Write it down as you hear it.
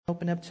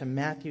Open up to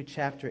Matthew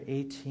chapter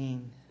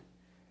 18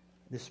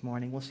 this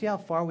morning. We'll see how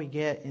far we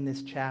get in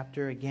this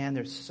chapter. Again,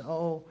 there's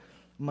so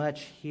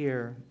much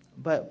here.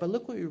 But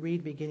look what we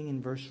read beginning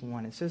in verse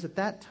 1. It says, "At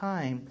that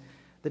time,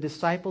 the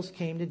disciples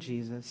came to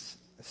Jesus,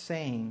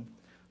 saying,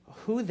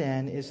 'Who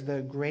then is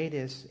the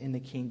greatest in the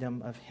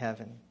kingdom of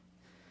heaven?'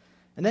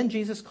 And then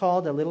Jesus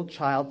called a little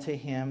child to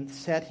him,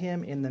 set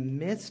him in the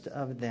midst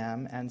of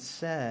them, and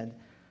said,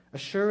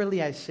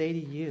 'Assuredly I say to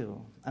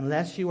you,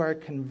 unless you are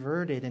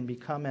converted and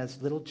become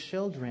as little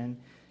children,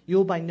 you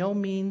will by no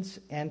means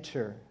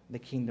enter the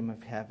kingdom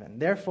of heaven.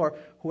 Therefore,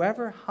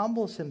 whoever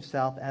humbles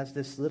himself as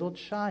this little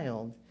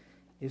child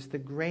is the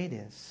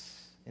greatest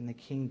in the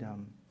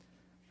kingdom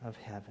of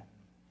heaven.'"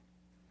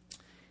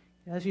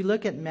 As you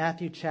look at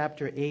Matthew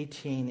chapter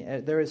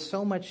 18, there is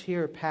so much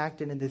here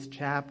packed into this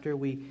chapter.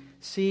 We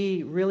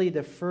see really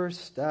the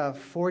first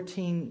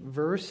 14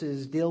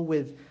 verses deal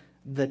with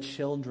the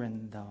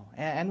children, though.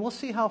 And we'll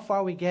see how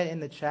far we get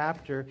in the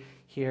chapter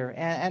here.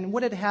 And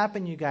what had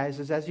happened, you guys,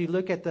 is as you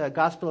look at the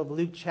Gospel of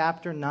Luke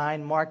chapter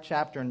 9, Mark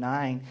chapter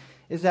 9,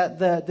 is that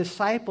the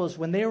disciples,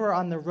 when they were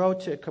on the road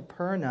to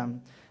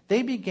Capernaum,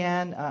 they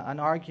began an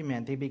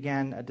argument. They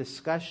began a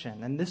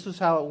discussion. And this was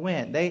how it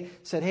went. They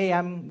said, "Hey,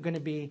 I'm going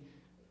to be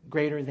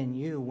greater than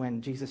you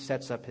when Jesus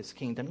sets up his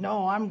kingdom.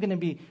 No, I'm going to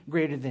be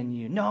greater than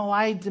you. No,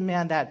 I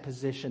demand that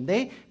position."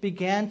 They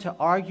began to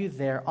argue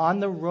there on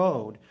the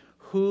road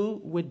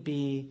who would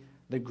be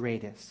the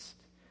greatest.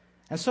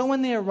 And so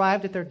when they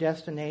arrived at their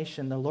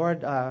destination, the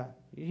Lord,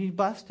 he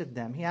busted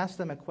them. He asked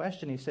them a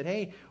question. He said,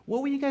 "Hey,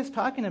 what were you guys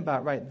talking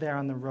about right there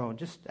on the road?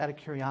 Just out of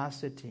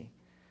curiosity."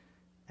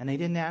 And they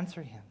didn't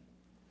answer him.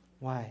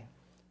 Why?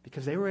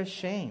 Because they were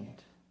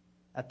ashamed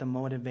at the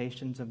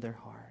motivations of their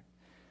heart.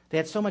 They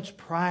had so much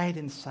pride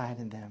inside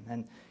of them.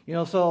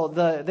 And, so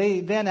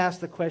they then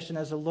asked the question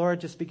as the Lord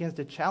just begins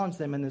to challenge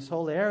them in this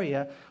whole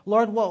area,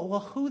 "Lord, well,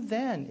 who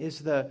then is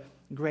the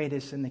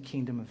greatest in the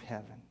kingdom of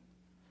heaven?"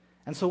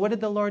 And so what did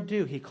the Lord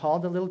do? He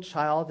called the little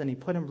child and he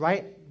put him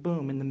right,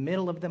 boom, in the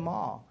middle of them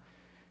all.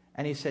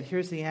 And he said,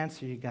 "Here's the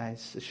answer, you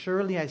guys.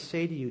 Surely I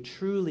say to you,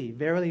 truly,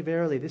 verily,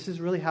 verily," this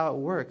is really how it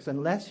works.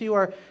 "Unless you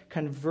are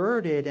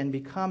converted and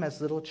become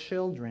as little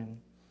children,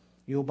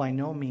 you will by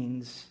no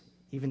means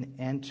even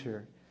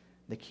enter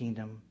the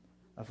kingdom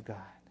of God."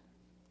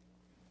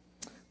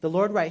 The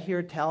Lord right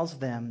here tells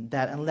them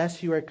that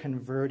unless you are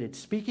converted,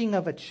 speaking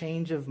of a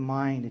change of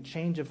mind, a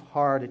change of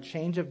heart, a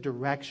change of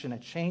direction, a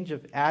change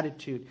of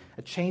attitude,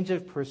 a change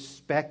of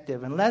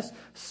perspective, unless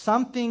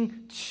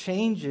something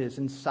changes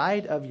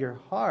inside of your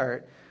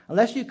heart,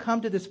 unless you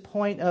come to this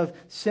point of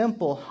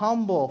simple,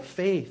 humble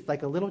faith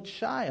like a little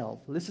child,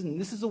 listen,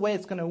 this is the way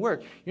it's going to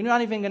work. You're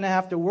not even going to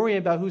have to worry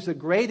about who's the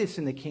greatest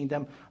in the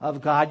kingdom of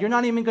God. You're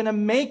not even going to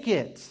make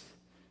it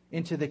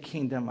into the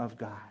kingdom of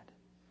God.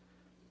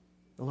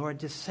 The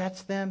Lord just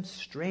sets them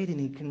straight and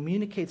he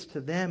communicates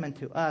to them and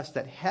to us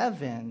that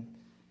heaven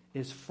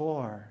is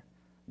for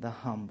the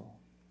humble.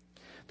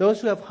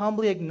 Those who have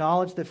humbly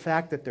acknowledged the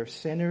fact that they're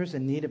sinners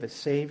in need of a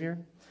Savior.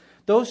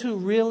 Those who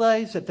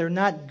realize that they're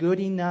not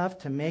good enough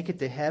to make it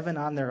to heaven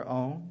on their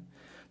own.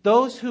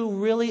 Those who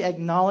really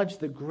acknowledge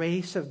the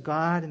grace of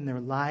God in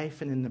their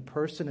life and in the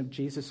person of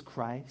Jesus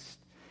Christ.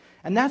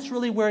 And that's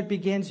really where it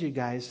begins, you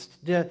guys.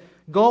 To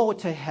go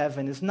to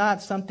heaven is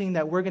not something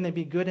that we're going to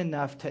be good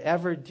enough to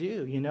ever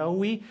do.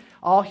 We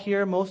all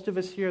here, most of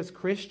us here as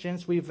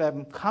Christians, we've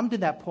come to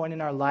that point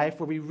in our life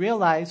where we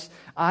realize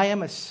I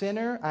am a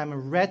sinner, I'm a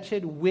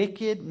wretched,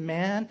 wicked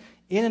man.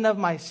 In and of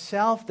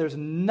myself, there's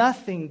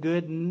nothing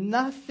good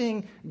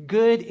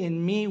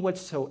in me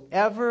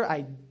whatsoever.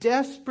 I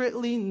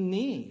desperately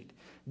need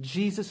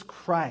Jesus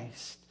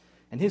Christ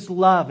and his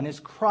love and his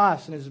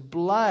cross and his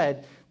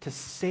blood to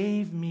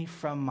save me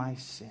from my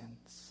sins.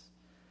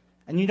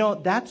 And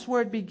that's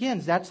where it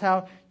begins. That's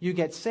how you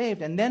get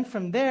saved. And then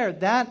from there,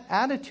 that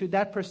attitude,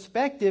 that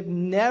perspective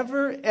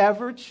never,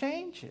 ever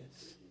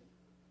changes.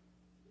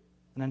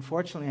 And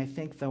unfortunately, I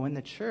think, though, in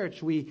the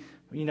church, we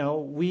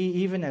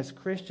even as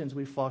Christians,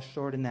 we fall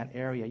short in that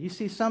area. You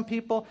see some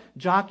people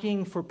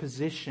jockeying for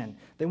position.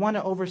 They want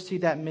to oversee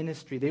that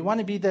ministry. They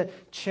want to be the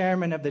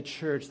chairman of the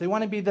church. They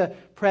want to be the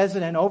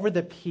president over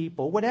the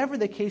people. Whatever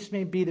the case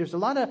may be, there's a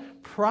lot of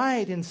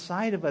pride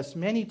inside of us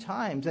many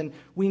times. And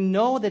we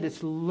know that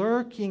it's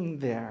lurking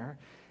there.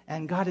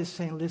 And God is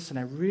saying, listen,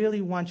 I really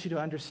want you to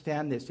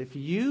understand this. If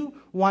you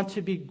want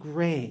to be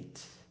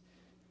great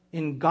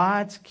in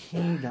God's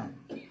kingdom,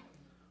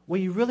 what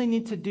you really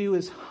need to do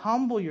is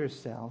humble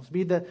yourselves,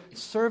 be the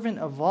servant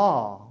of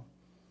all.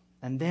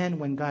 And then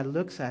when God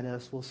looks at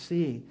us, we'll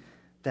see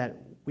that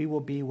we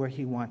will be where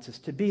he wants us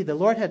to be. The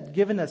Lord had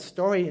given a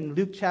story in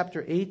Luke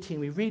chapter 18.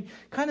 We read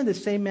kind of the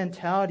same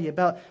mentality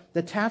about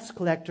the tax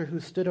collector who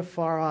stood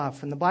afar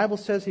off. And the Bible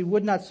says he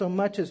would not so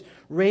much as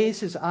raise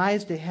his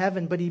eyes to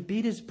heaven, but he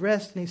beat his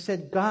breast and he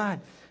said,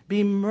 "God,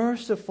 be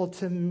merciful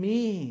to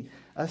me,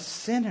 a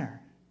sinner."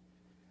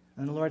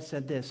 And the Lord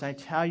said this, "I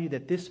tell you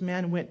that this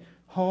man went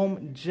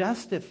home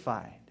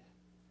justified,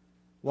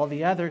 while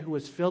the other, who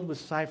was filled with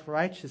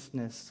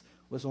self-righteousness,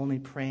 was only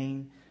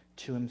praying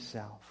to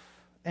himself."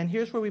 And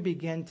here's where we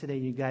begin today,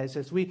 you guys.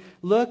 As we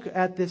look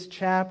at this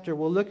chapter,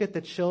 we'll look at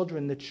the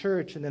children, the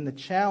church, and then the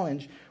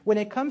challenge. When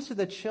it comes to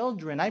the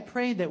children, I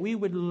pray that we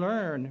would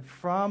learn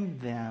from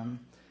them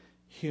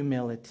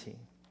humility.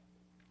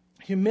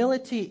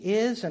 Humility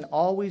is and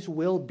always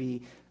will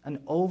be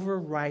an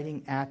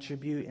overriding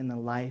attribute in the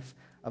life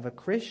of a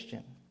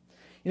Christian.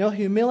 You know,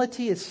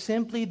 humility is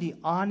simply the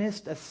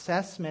honest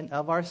assessment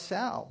of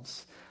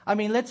ourselves. I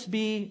mean, let's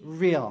be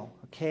real,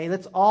 okay?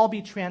 Let's all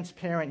be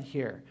transparent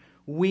here.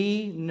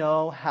 We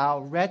know how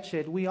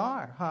wretched we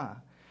are, huh?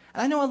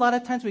 And I know a lot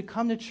of times we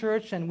come to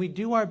church and we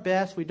do our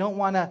best. We don't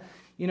want to,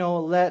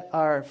 let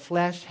our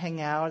flesh hang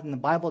out. And the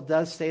Bible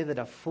does say that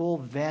a fool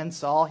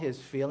vents all his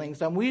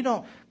feelings. And we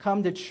don't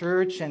come to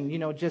church and,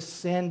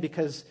 just sin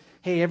because,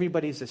 hey,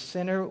 everybody's a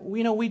sinner.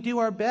 We do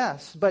our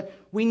best. But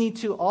we need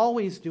to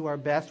always do our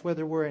best,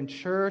 whether we're in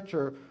church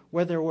or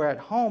whether we're at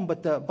home.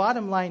 But the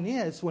bottom line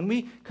is, when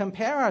we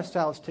compare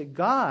ourselves to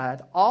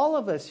God, all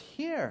of us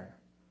here,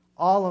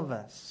 all of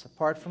us,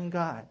 apart from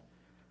God,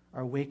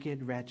 are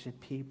wicked, wretched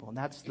people. And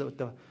that's what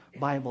the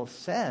Bible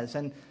says.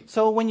 And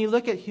so when you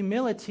look at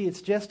humility,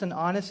 it's just an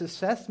honest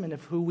assessment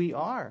of who we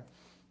are.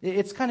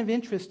 It's kind of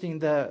interesting,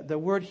 the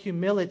word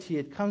humility,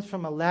 it comes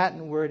from a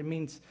Latin word, it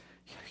means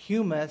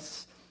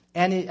humus,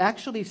 and it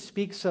actually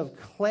speaks of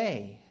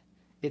clay.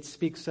 It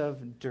speaks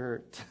of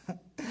dirt.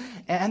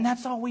 And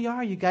that's all we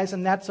are, you guys,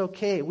 and that's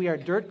okay. We are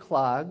dirt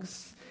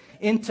clogs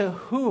into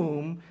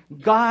whom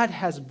God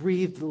has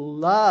breathed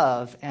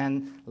love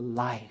and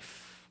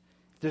life.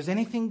 If there's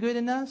anything good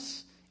in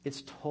us,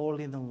 it's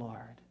totally the Lord.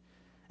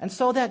 And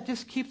so that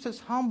just keeps us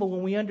humble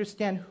when we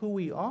understand who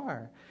we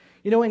are.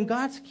 In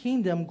God's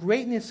kingdom,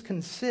 greatness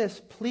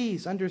consists,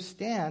 please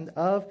understand,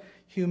 of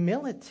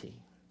humility.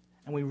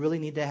 And we really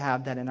need to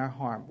have that in our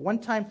heart. One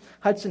time,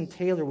 Hudson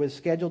Taylor was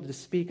scheduled to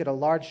speak at a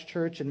large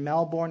church in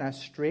Melbourne,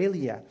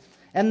 Australia.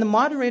 And the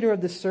moderator of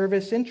the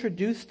service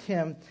introduced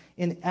him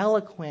in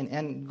eloquent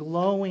and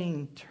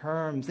glowing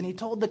terms. And he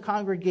told the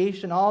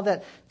congregation all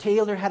that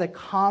Taylor had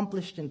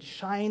accomplished in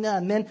China,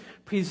 and then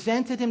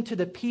presented him to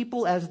the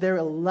people as their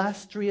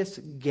illustrious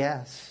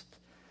guest.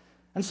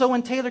 And so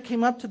when Taylor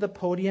came up to the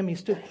podium, he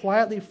stood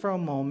quietly for a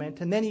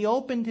moment, and then he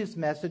opened his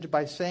message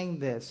by saying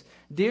this: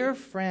 "Dear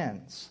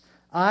friends,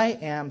 I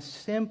am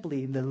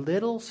simply the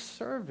little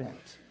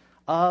servant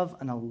of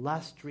an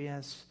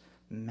illustrious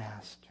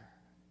master."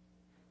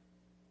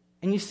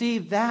 And you see,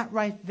 that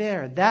right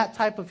there, that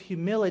type of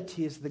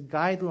humility is the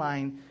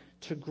guideline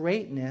to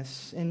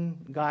greatness in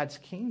God's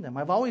kingdom.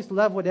 I've always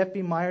loved what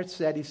F.B. Myers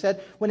said. He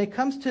said, when it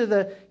comes to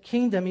the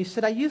kingdom, he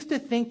said, I used to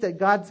think that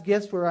God's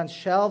gifts were on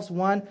shelves,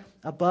 one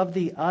above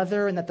the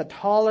other, and that the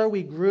taller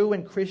we grew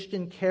in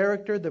Christian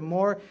character, the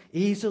more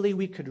easily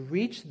we could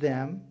reach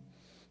them.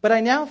 But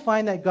I now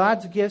find that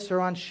God's gifts are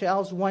on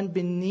shelves, one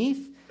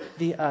beneath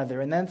the other.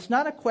 And that's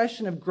not a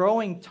question of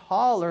growing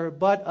taller,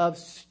 but of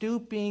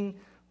stooping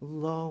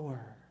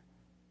lower.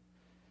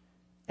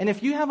 And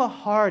if you have a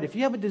heart, if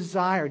you have a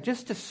desire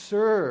just to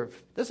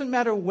serve, doesn't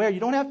matter where,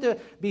 you don't have to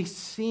be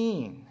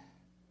seen,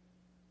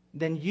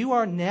 then you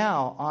are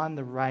now on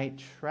the right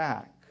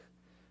track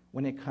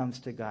when it comes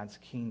to God's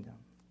kingdom.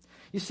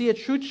 You see, a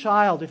true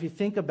child, if you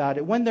think about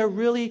it, when they're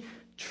really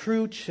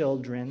true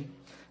children,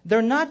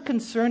 they're not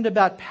concerned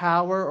about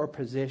power or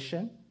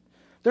position.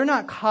 They're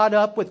not caught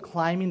up with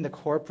climbing the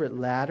corporate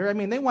ladder. I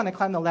mean, they want to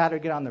climb the ladder,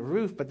 get on the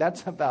roof, but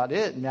that's about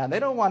it, man. They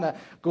don't want to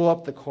go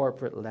up the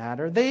corporate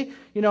ladder. They,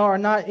 are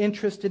not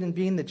interested in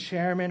being the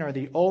chairman or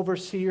the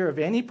overseer of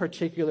any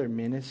particular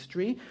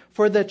ministry.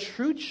 For the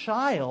true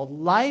child,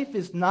 life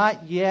is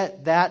not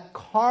yet that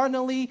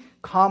carnally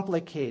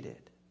complicated.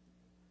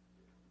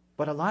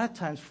 But a lot of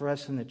times for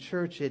us in the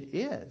church, it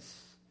is.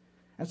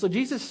 And so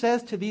Jesus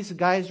says to these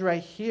guys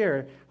right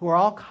here who are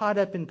all caught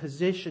up in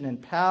position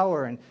and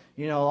power and,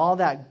 all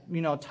that,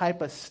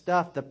 type of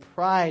stuff, the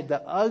pride,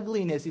 the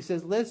ugliness. He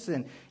says,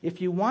 listen, if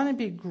you want to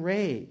be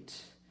great,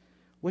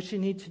 what you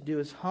need to do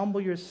is humble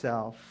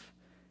yourself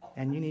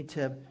and you need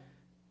to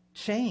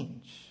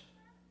change.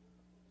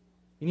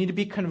 You need to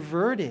be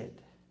converted.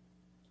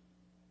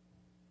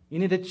 You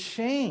need to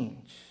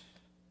change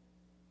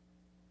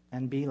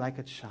and be like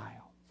a child.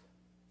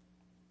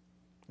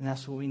 And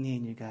that's what we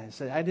need, you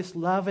guys. I just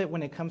love it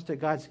when it comes to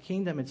God's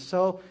kingdom. It's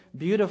so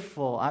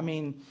beautiful. I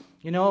mean,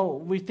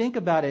 we think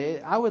about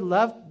it.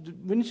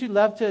 Wouldn't you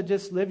love to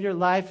just live your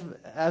life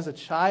as a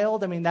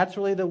child? I mean, that's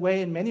really the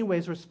way, in many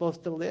ways, we're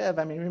supposed to live.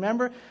 I mean,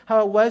 remember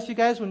how it was, you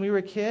guys, when we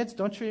were kids?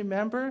 Don't you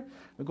remember?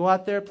 We'd go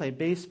out there, play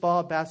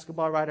baseball,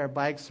 basketball, ride our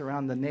bikes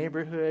around the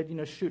neighborhood,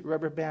 shoot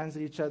rubber bands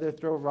at each other,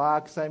 throw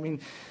rocks. I mean,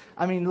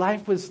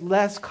 life was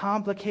less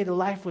complicated.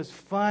 Life was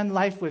fun.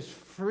 Life was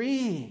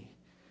free.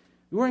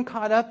 We weren't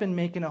caught up in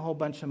making a whole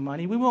bunch of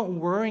money. We weren't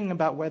worrying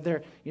about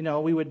whether,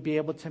 we would be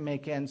able to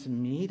make ends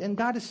meet. And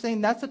God is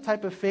saying that's the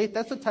type of faith,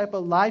 that's the type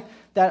of life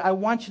that I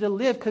want you to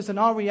live, because in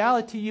all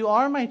reality, you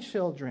are my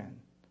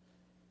children.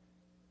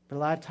 But a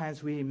lot of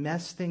times we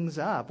mess things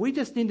up. We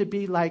just need to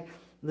be like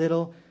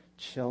little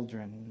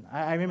children.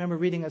 I remember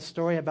reading a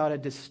story about a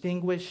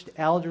distinguished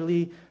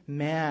elderly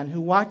man who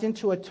walked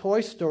into a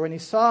toy store and he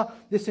saw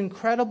this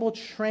incredible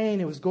train.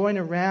 It was going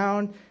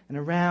around and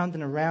around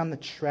and around the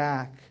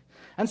track.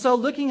 And so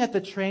looking at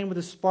the train with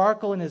a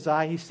sparkle in his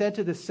eye, he said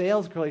to the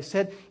sales girl, he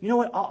said, "You know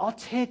what, I'll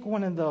take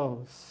one of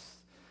those."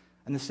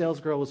 And the sales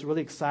girl was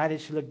really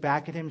excited. She looked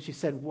back at him and she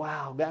said,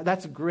 "Wow,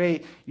 that's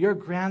great. Your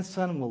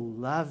grandson will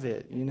love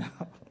it, you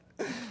know."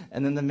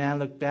 And then the man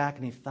looked back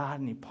and he thought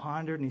and he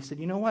pondered and he said,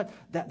 "You know what?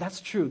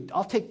 That's true.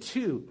 I'll take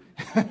two."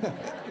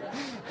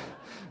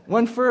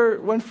 One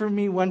for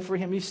me, one for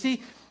him. You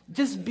see,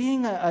 just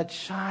being a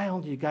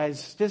child, you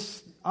guys,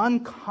 just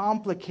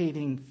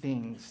uncomplicating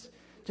things.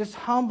 Just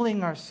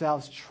humbling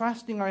ourselves,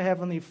 trusting our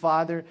Heavenly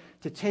Father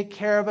to take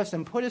care of us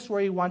and put us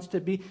where He wants to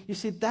be. You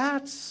see,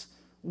 that's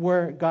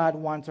where God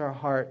wants our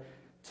heart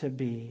to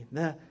be.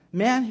 The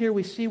man here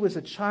we see was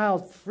a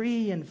child,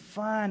 free and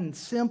fun,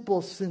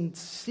 simple,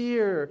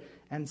 sincere,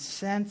 and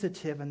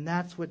sensitive. And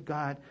that's what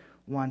God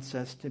wants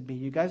us to be.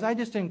 You guys, I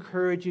just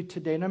encourage you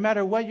today, no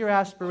matter what your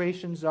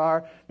aspirations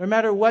are, no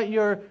matter what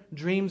your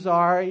dreams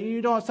are,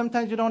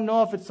 sometimes you don't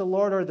know if it's the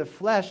Lord or the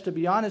flesh, to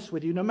be honest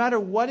with you. No matter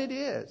what it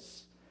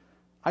is,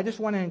 I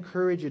just want to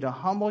encourage you to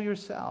humble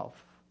yourself.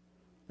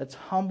 Let's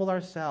humble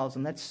ourselves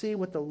and let's see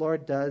what the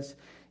Lord does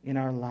in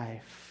our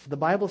life. The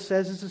Bible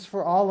says this is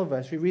for all of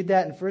us. We read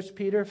that in 1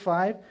 Peter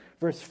 5,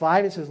 verse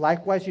 5. It says,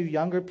 "Likewise, you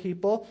younger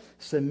people,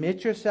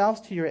 submit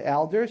yourselves to your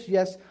elders.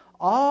 Yes,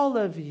 all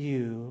of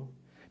you,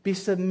 be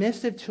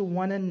submissive to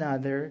one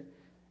another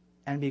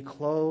and be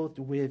clothed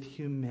with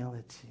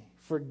humility.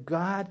 For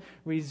God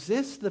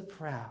resists the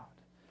proud,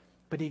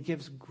 but He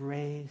gives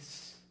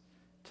grace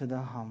to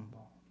the humble."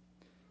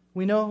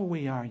 We know who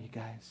we are, you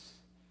guys.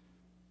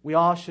 We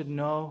all should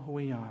know who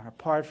we are.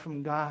 Apart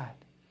from God,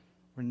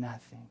 we're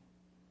nothing.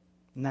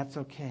 And that's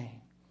okay.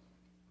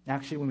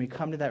 Actually, when we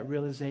come to that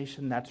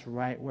realization, that's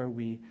right where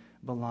we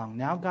belong.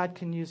 Now God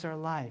can use our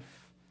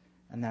life,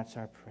 and that's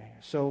our prayer.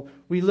 So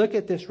we look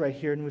at this right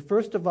here, and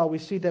first of all, we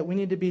see that we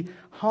need to be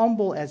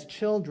humble as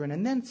children.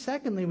 And then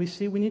secondly, we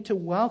see we need to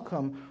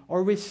welcome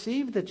or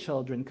receive the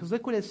children. Because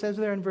look what it says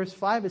there in verse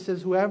 5. It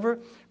says, "Whoever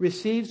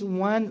receives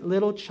one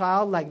little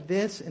child like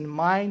this in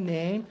my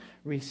name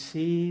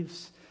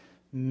receives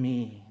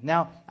me."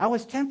 Now, I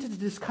was tempted to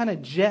just kind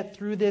of jet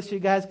through this, you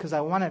guys, because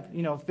I want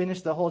to,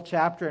 finish the whole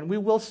chapter, and we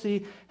will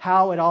see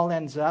how it all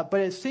ends up.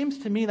 But it seems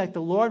to me like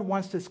the Lord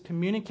wants to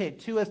communicate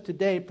to us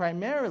today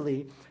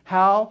primarily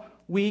how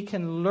we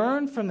can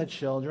learn from the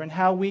children,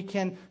 how we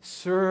can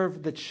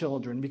serve the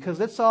children. Because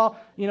let's all,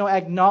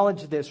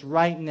 acknowledge this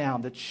right now.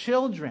 The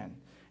children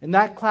in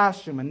that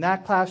classroom, in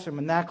that classroom,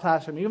 in that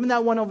classroom, even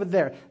that one over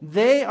there,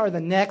 they are the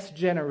next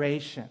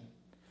generation.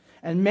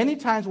 And many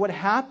times what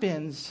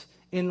happens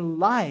in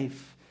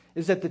life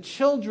is that the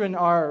children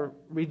are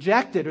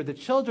rejected or the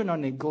children are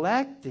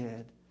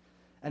neglected,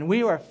 and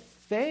we are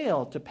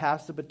failed to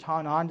pass the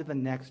baton on to the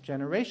next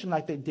generation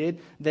like they did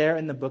there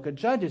in the book of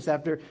Judges.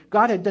 After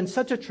God had done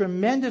such a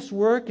tremendous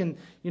work in,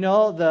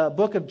 the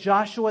book of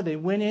Joshua, they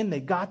went in,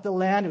 they got the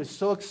land. It was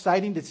so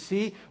exciting to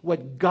see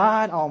what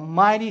God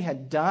Almighty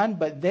had done,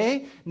 but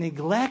they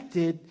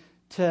neglected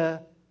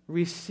to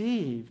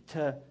receive,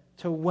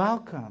 to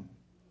welcome,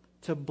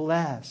 to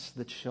bless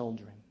the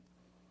children.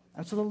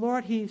 And so the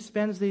Lord, He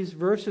spends these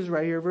verses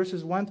right here,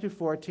 verses 1 through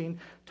 14,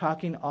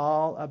 talking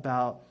all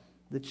about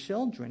the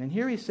children. And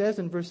here He says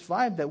in verse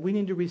 5 that we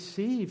need to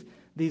receive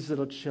these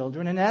little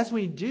children. And as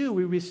we do,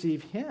 we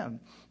receive Him.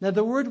 Now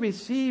the word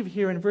receive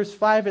here in verse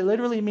 5, it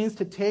literally means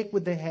to take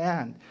with the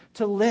hand,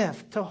 to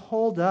lift, to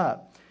hold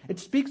up. It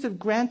speaks of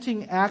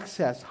granting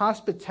access,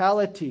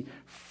 hospitality,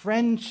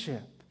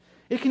 friendship.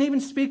 It can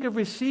even speak of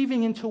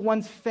receiving into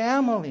one's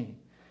family.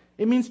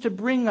 It means to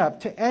bring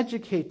up, to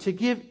educate, to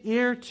give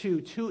ear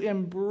to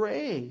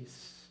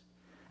embrace.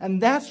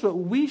 And that's what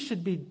we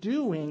should be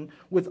doing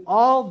with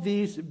all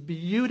these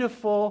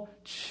beautiful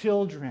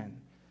children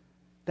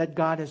that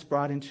God has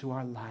brought into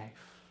our life.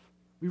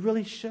 We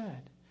really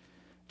should.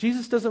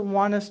 Jesus doesn't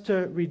want us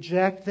to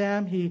reject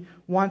them. He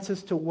wants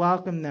us to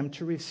welcome them,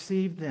 to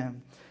receive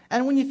them.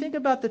 And when you think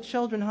about the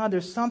children,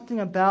 there's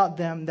something about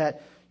them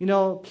that,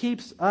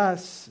 keeps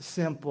us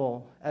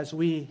simple as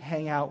we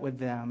hang out with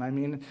them. I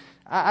mean,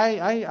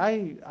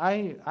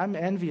 I'm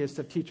envious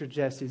of Teacher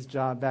Jesse's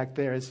job back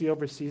there as he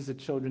oversees the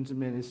children's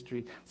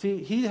ministry.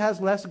 See, he has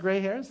less gray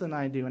hairs than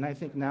I do, and I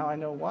think now I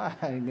know why,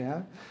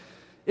 man.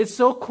 It's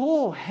so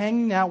cool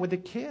hanging out with the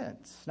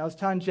kids. And I was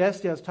telling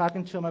Jesse, I was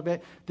talking to him about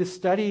this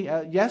study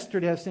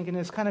yesterday. I was thinking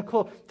it's kind of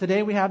cool.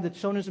 Today we have the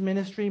children's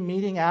ministry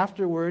meeting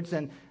afterwards,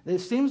 and it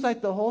seems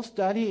like the whole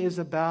study is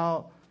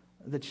about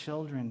the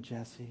children,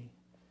 Jesse.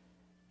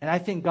 And I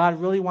think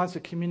God really wants to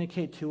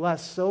communicate to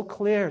us so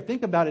clear.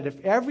 Think about it.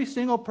 If every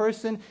single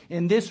person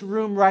in this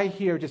room right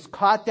here just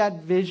caught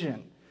that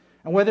vision,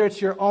 and whether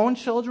it's your own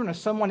children or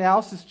someone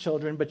else's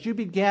children, but you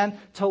began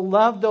to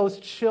love those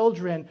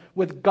children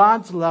with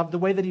God's love the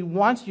way that He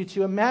wants you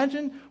to,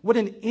 imagine what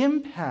an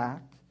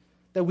impact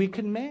that we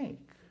could make.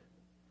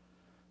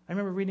 I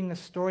remember reading a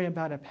story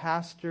about a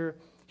pastor.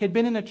 He had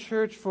been in a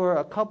church for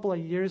a couple of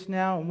years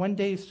now, and one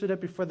day he stood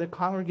up before the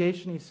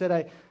congregation. He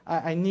said,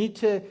 I need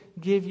to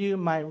give you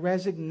my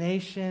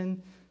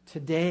resignation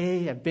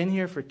today. I've been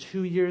here for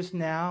 2 years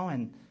now,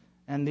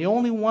 and the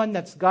only one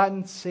that's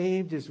gotten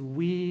saved is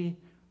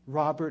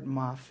Robert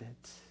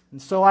Moffat.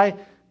 And so I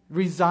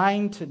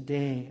resign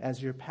today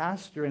as your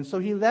pastor. And so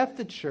he left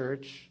the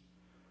church.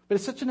 But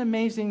it's such an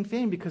amazing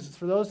thing because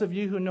for those of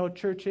you who know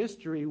church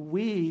history,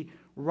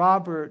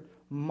 Robert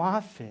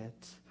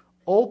Moffat,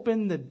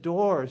 opened the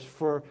doors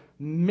for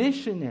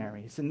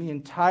missionaries in the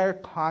entire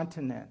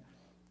continent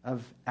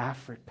of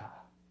Africa.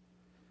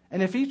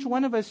 And if each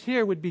one of us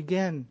here would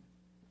begin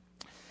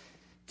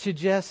to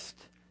just,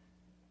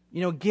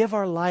 give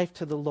our life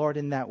to the Lord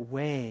in that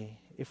way,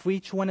 if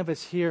each one of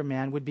us here,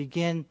 man, would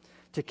begin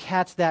to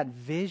catch that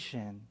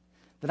vision,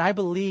 then I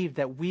believe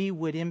that we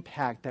would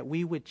impact, that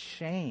we would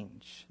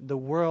change the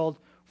world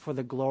for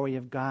the glory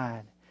of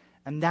God.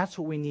 And that's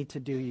what we need to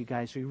do, you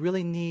guys. We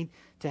really need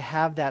to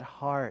have that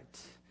heart,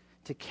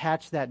 to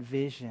catch that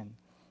vision.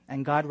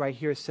 And God right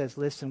here says,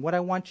 listen, what I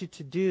want you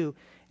to do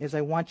is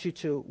I want you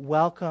to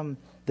welcome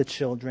the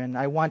children.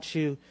 I want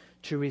you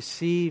to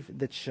receive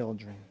the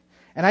children.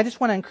 And I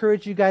just want to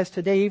encourage you guys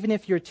today, even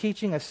if you're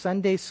teaching a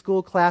Sunday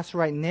school class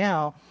right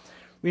now,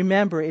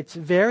 remember, it's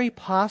very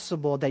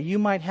possible that you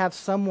might have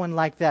someone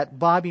like that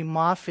Bobby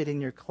Moffat in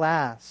your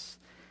class.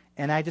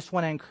 And I just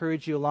want to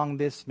encourage you along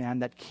this, man,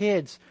 that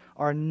kids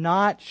are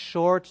not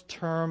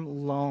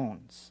short-term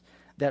loans,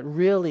 that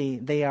really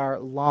they are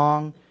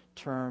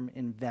long-term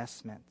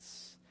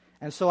investments.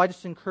 And so I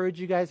just encourage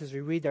you guys as we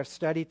read our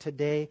study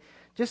today,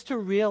 just to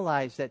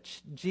realize that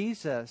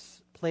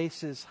Jesus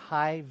places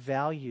high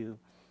value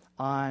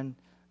on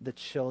the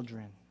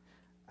children.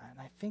 And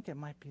I think it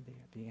might be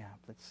the app.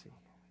 Let's see.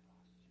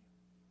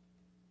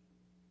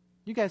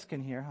 You guys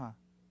can hear, huh?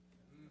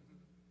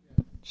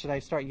 Should I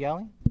start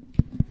yelling?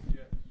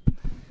 Yeah.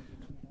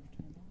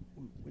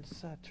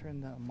 Let's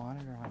turn the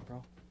monitor on,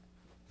 bro.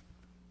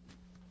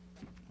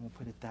 We'll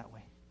put it that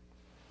way.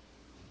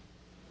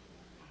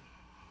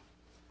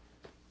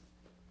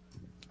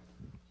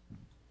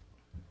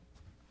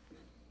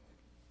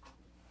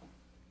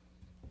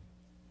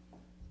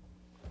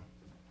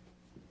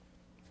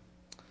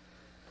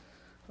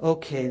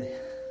 Okay,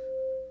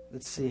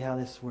 let's see how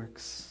this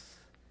works.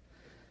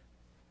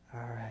 All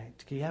right.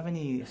 Do you have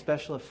any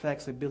special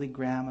effects, like Billy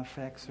Graham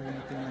effects or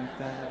anything like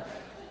that?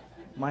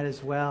 Might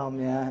as well,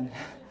 man.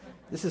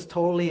 This is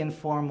totally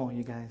informal,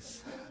 you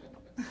guys.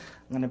 I'm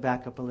going to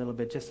back up a little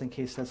bit just in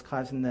case that's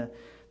causing the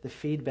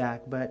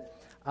feedback.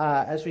 But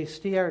as we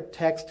see our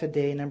text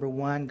today, number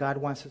one, God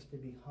wants us to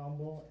be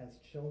humble as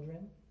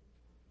children.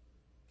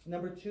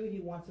 Number two,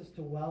 He wants us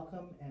to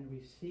welcome and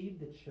receive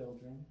the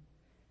children.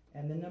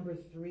 And then number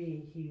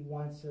three, He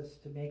wants us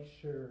to make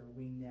sure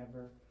we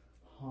never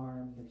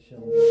harm the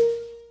children.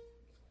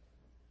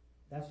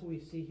 That's what we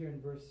see here in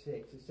verse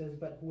 6. It says,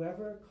 "But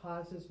whoever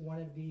causes one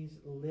of these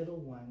little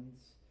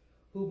ones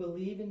who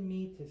believe in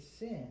me to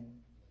sin,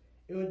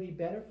 it would be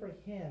better for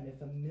him if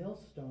a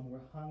millstone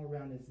were hung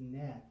around his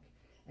neck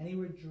and he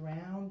were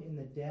drowned in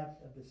the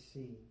depth of the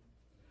sea.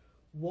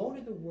 Woe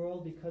to the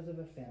world because of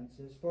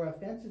offenses, for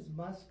offenses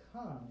must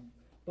come,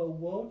 but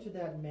woe to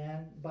that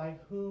man by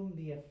whom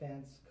the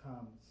offense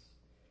comes.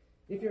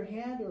 If your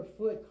hand or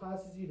foot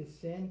causes you to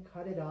sin,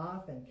 cut it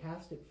off and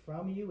cast it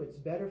from you. It's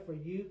better for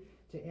you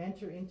to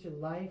enter into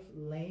life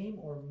lame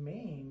or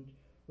maimed,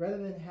 rather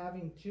than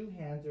having 2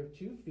 hands or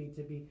 2 feet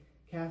to be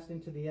cast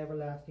into the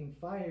everlasting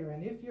fire.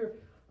 And if your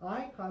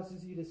eye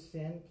causes you to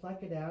sin,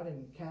 pluck it out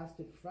and cast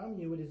it from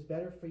you. It is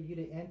better for you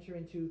to enter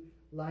into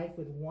life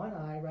with 1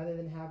 eye, rather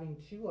than having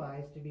 2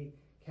 eyes to be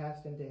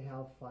cast into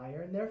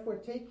hellfire. And therefore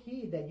take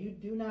heed that you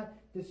do not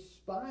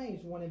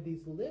despise one of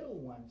these little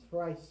ones.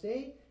 For I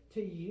say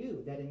to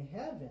you that in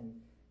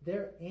heaven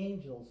their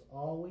angels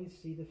always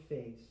see the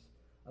face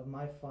of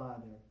my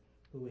Father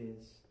who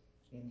is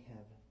in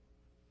heaven."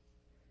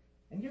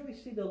 And here we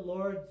see the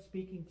Lord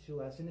speaking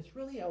to us, and it's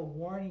really a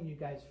warning, you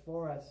guys,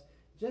 for us,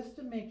 just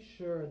to make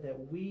sure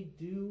that we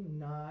do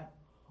not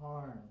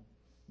harm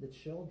the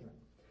children.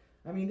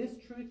 I mean,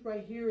 this truth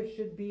right here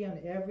should be on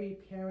every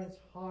parent's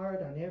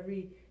heart, on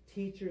every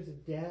teacher's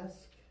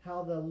desk,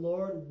 how the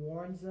Lord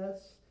warns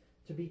us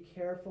to be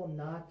careful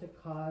not to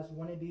cause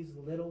one of these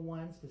little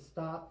ones to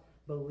stop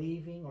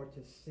believing or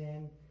to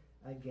sin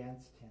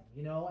against Him.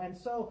 You know, and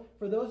so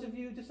for those of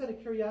you, just out of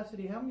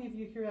curiosity, how many of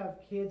you here have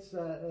kids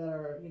that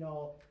are,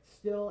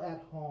 still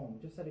at home?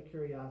 Just out of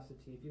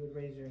curiosity, if you would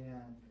raise your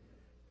hand.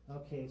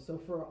 Okay, so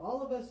for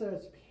all of us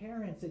as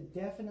parents, it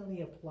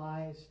definitely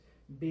applies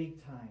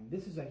big time.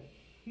 This is a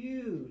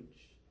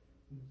huge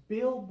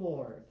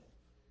billboard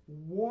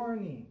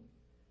warning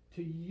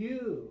to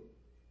you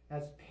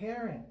as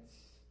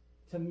parents,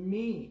 to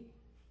me,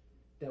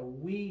 that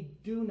we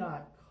do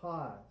not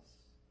cause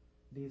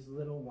these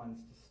little ones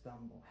to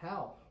stumble.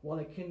 How? Well,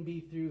 it can be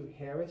through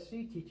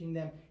heresy, teaching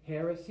them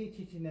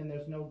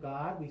there's no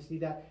God. We see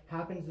that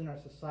happens in our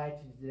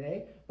society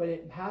today. But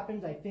it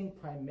happens, I think,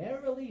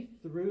 primarily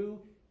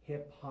through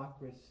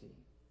hypocrisy.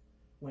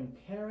 when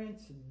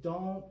parents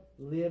don't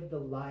live the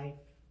life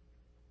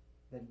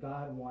that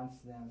God wants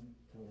them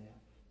to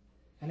live.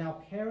 And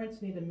now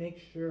parents need to make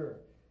sure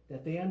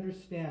that they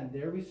understand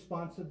their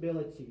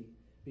responsibility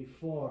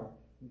before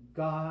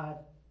God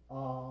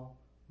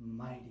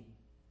Almighty.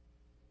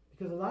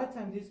 Because a lot of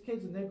times these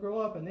kids, when they grow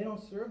up and they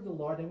don't serve the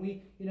Lord, and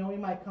we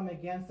might come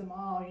against them,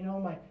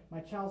 my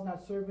child's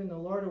not serving the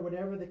Lord, or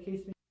whatever the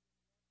case may be.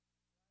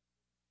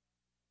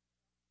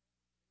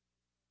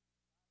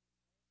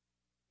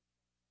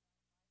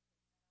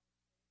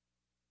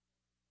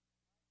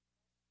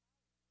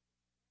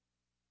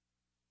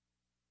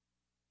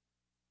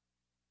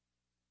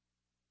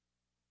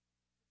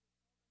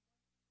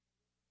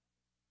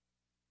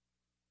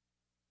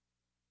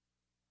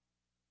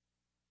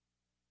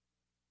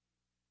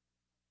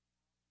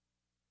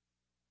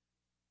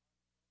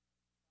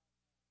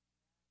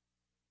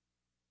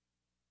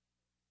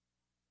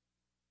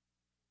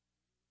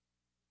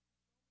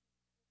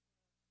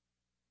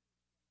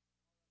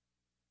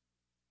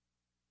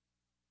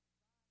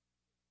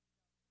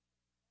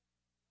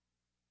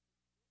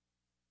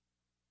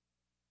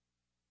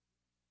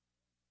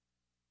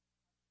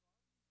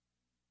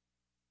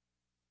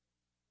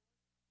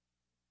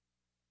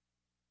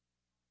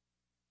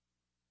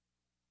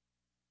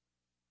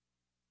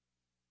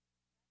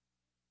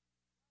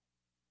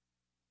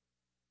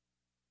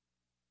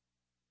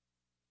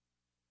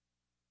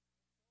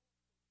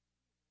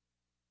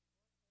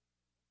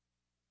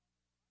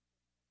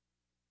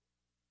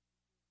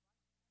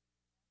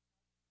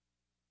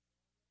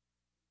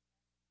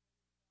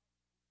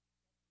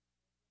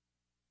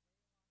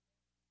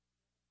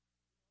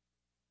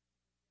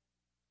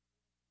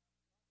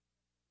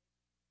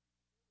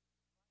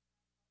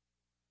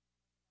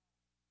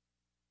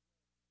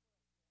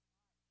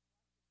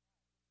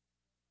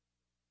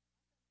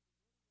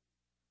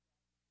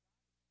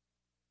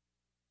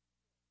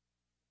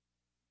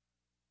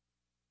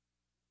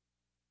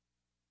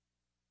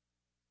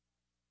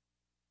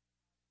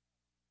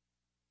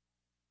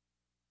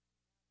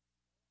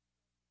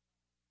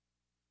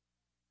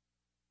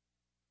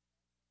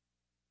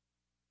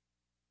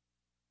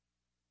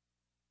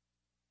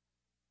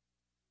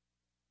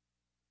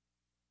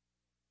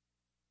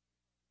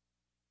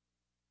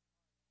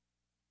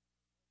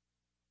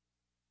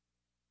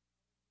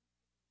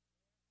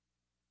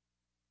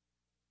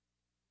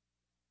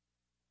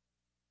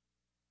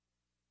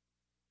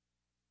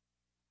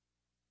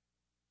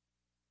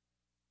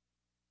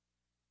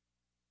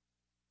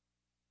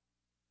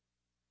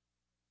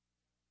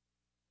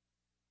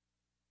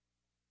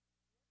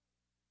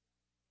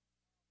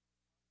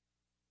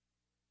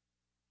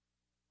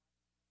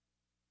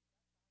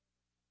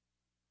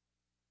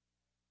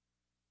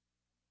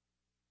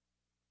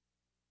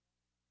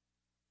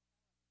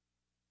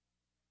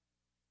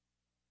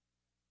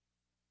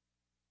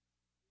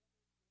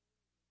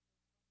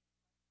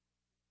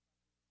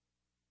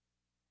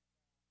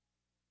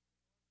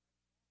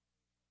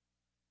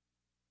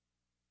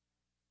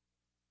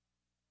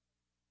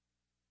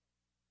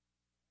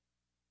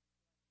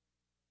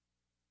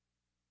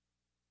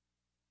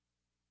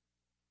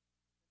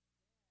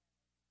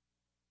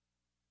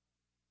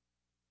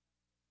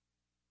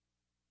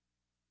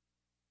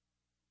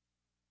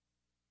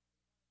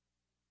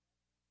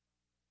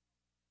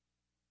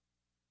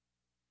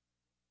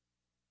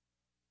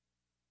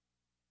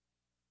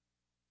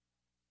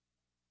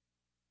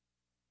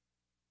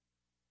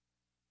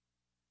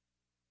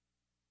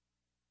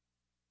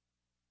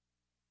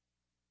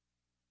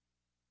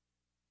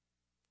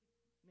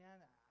 Man,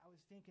 I was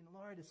thinking,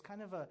 Lord, it's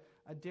kind of a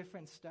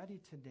different study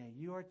today.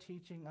 You are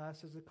teaching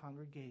us as a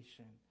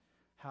congregation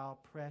how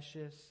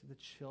precious the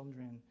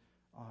children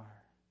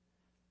are.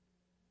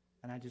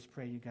 And I just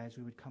pray, you guys,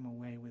 we would come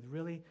away with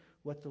really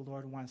what the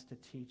Lord wants to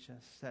teach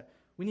us. That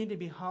we need to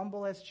be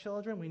humble as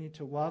children. We need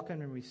to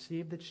welcome and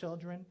receive the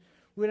children.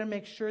 We want to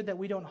make sure that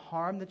we don't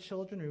harm the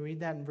children. We read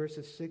that in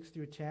verses 6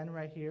 through 10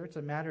 right here. It's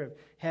a matter of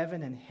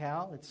heaven and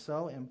hell. It's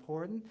so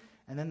important.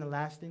 And then the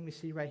last thing we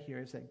see right here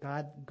is that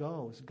God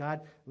goes.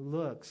 God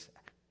looks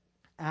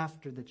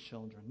after the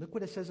children. Look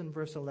what it says in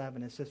verse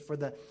 11. It says, "For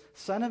the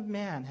Son of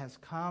Man has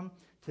come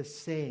to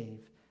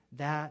save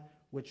that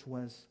which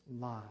was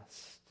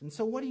lost." And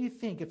so what do you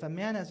think? If a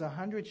man has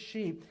 100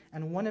 sheep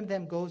and one of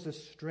them goes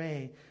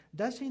astray,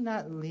 does he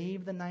not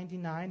leave the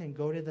 99 and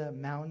go to the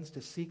mountains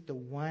to seek the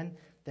one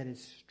that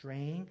is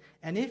straying?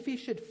 And if he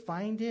should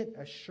find it,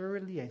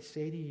 assuredly I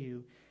say to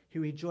you, he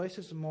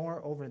rejoices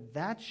more over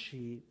that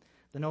sheep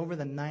than over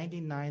the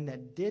 99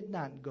 that did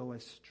not go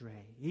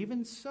astray.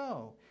 Even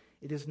so,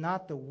 it is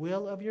not the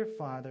will of your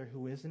Father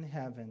who is in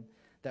heaven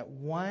that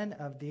one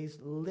of these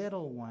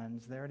little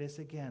ones, there it is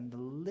again, the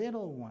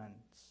little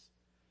ones,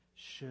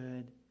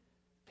 should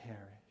perish.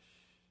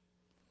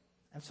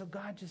 And so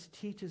God just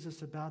teaches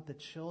us about the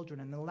children.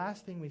 And the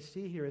last thing we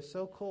see here is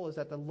so cool, is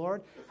that the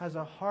Lord has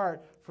a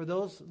heart for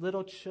those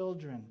little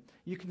children.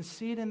 You can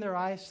see it in their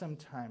eyes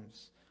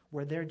sometimes,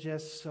 where they're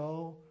just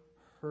so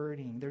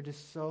hurting. They're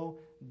just so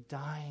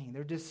dying.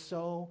 They're just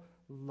so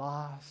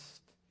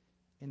lost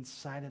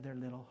inside of their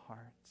little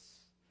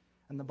hearts.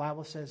 And the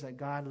Bible says that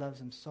God loves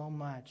him so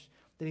much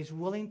that he's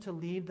willing to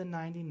leave the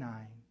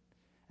 99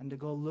 and to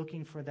go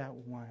looking for that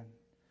one.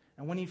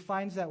 And when he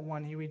finds that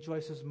one, he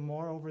rejoices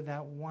more over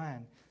that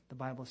one, the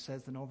Bible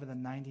says, than over the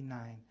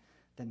 99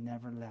 that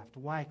never left.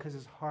 Why? Because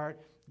his heart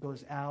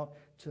goes out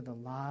to the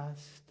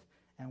lost,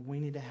 and we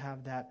need to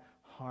have that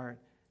heart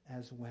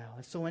as well.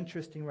 It's so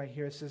interesting right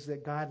here. It says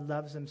that God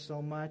loves them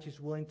so much, he's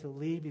willing to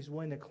leave, he's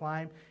willing to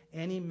climb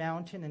any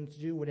mountain and to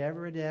do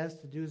whatever it is,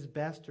 to do his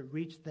best to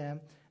reach them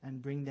and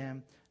bring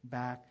them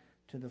back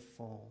to the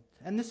fold.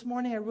 And this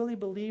morning I really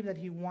believe that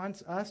he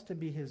wants us to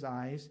be his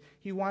eyes.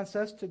 He wants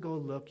us to go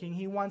looking.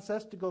 He wants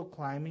us to go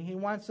climbing. He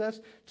wants us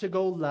to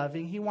go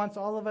loving. He wants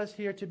all of us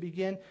here to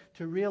begin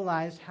to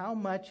realize how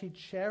much he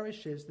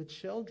cherishes the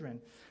children.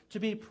 To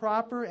be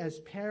proper as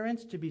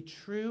parents, to be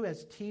true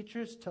as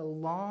teachers, to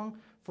long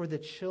for the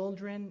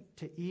children,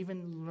 to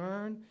even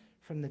learn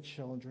from the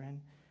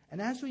children.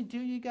 And as we do,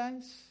 you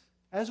guys,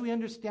 as we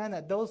understand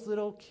that those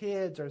little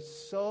kids are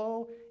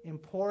so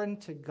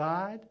important to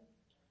God,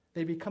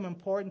 they become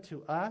important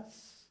to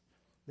us,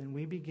 then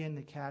we begin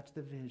to catch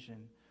the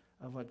vision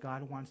of what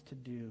God wants to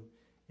do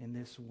in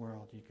this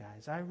world, you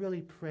guys. I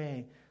really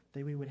pray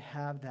that we would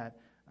have that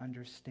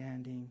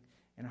understanding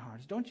in our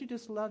hearts. Don't you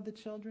just love the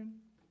children?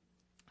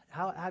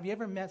 Have you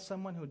ever met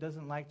someone who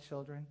doesn't like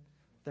children?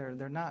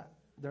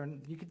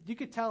 You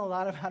could tell a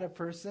lot about a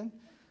person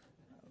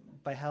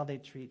by how they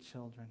treat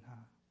children, huh?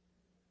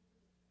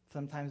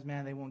 Sometimes,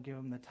 man, they won't give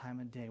them the time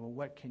of day. Well,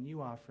 what can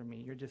you offer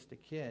me? You're just a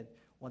kid.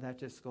 Well, that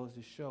just goes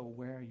to show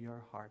where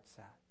your heart's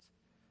at.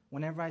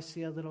 Whenever I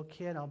see a little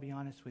kid, I'll be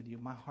honest with you,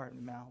 my heart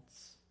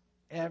melts.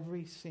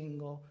 Every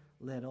single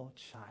little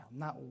child.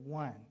 Not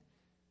one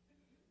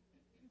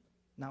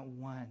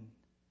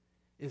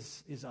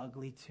is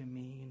ugly to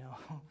me, you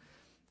know.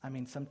 I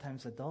mean,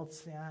 sometimes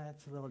adults, yeah,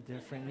 it's a little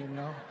different, you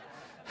know.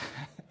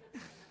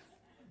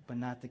 But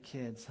not the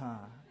kids, huh?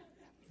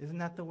 Isn't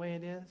that the way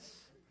it is?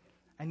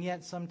 And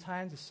yet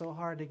sometimes it's so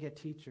hard to get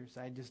teachers.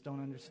 I just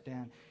don't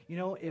understand. You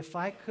know, if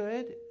I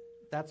could,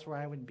 that's where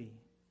I would be.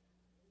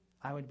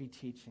 I would be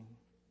teaching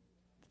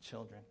the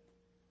children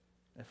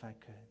if I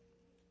could.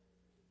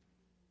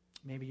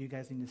 Maybe you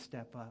guys need to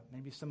step up.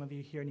 Maybe some of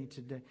you here need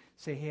to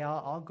say, hey,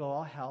 I'll go,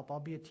 I'll help, I'll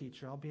be a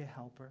teacher, I'll be a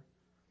helper.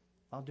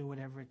 I'll do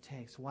whatever it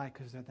takes. Why?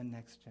 Because they're the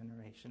next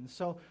generation.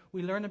 So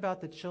we learn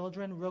about the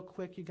children real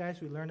quick, you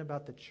guys. We learn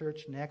about the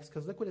church next.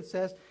 Because look what it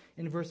says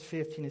in verse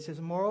 15. It says,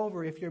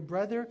 moreover, if your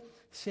brother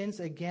sins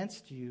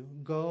against you,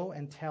 go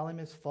and tell him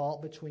his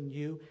fault between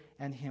you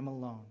and him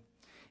alone.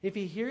 If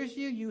he hears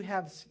you, you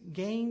have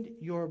gained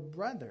your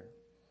brother.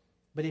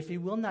 But if he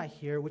will not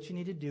hear, what you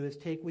need to do is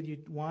take with you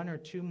one or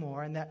two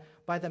more, and that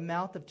by the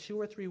mouth of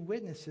 2 or 3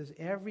 witnesses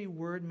every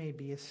word may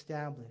be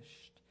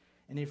established.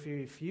 And if he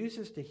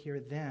refuses to hear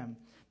them,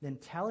 then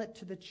tell it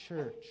to the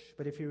church.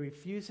 But if he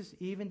refuses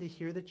even to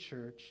hear the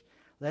church,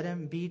 let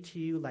him be to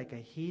you like a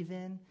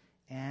heathen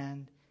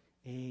and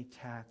a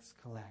tax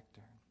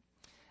collector.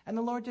 And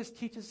the Lord just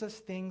teaches us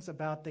things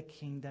about the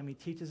kingdom. He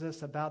teaches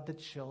us about the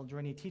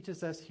children. He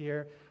teaches us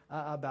here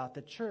about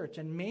the church.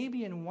 And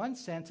maybe in one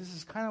sense, this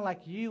is kind of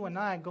like you and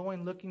I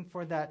going looking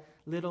for that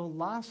little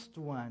lost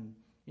one.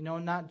 You know,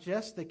 not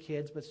just the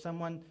kids, but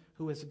someone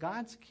who is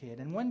God's kid.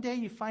 And one day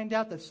you find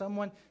out that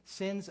someone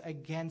sins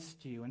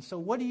against you. And so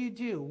what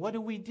do? What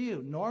do we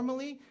do?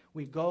 Normally,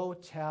 we go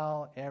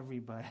tell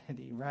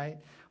everybody, right?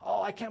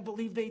 Oh, I can't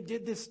believe they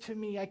did this to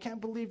me. I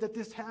can't believe that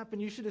this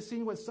happened. You should have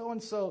seen what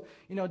so-and-so,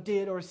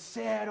 did or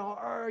said.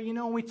 Or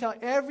we tell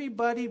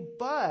everybody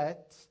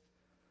but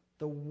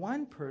the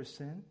one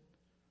person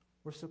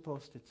we're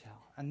supposed to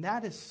tell. And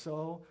that is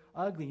so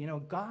ugly.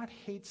 God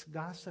hates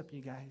gossip,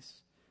 you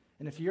guys.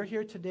 And if you're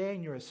here today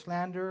and you're a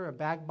slanderer, a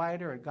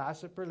backbiter, a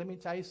gossiper, let me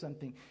tell you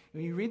something.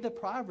 When you read the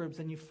Proverbs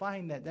and you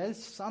find that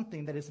is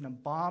something that is an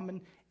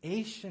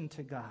abomination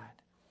to God.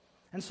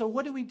 And so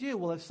what do we do?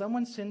 Well, if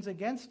someone sins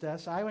against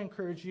us, I would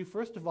encourage you,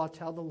 first of all,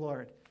 tell the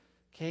Lord.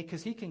 Okay,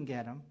 because he can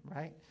get them,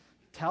 right?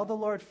 Tell the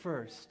Lord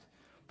first.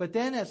 But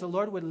then as the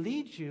Lord would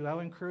lead you, I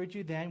would encourage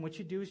you then, what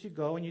you do is you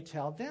go and you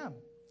tell them.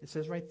 It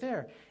says right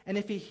there. And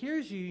if he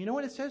hears you, you know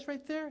what it says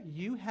right there?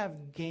 You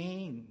have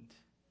gained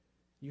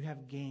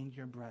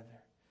your brother.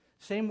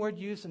 Same word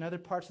used in other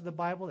parts of the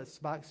Bible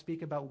that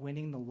speak about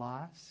winning the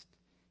lost.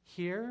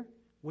 Here,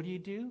 what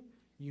do?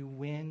 You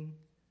win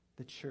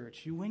the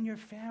church. You win your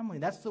family.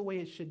 That's the way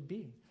it should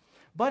be.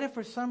 But if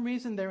for some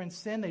reason they're in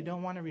sin, they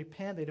don't want to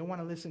repent, they don't want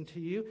to listen to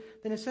you,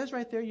 then it says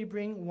right there you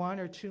bring 1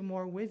 or 2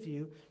 more with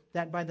you,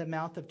 that by the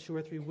mouth of 2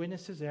 or 3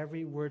 witnesses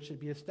every word should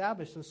be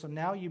established. So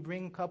now you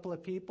bring a couple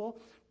of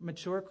people,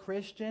 mature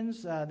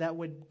Christians that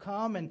would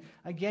come, and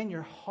again,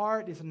 your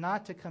heart is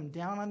not to come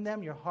down on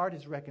them. Your heart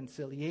is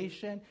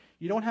reconciliation.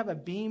 You don't have a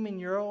beam in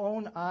your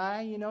own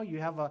eye, you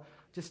have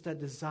just a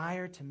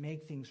desire to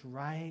make things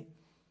right.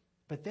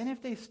 But then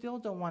if they still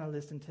don't want to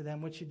listen to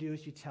them, what you do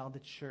is you tell the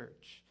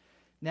church.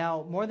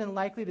 Now, more than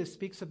likely, this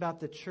speaks about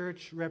the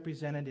church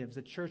representatives,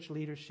 the church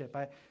leadership.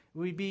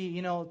 Would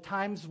be,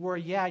 times where,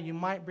 you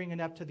might bring it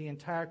up to the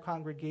entire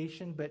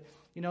congregation, but,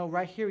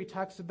 right here he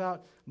talks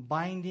about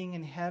binding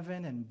in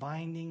heaven and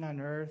binding on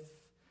earth.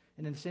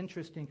 And it's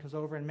interesting because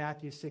over in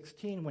Matthew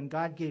 16, when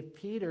God gave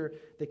Peter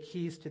the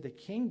keys to the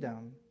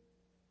kingdom,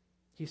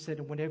 he said,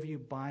 whatever you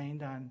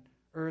bind on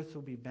earth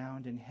will be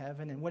bound in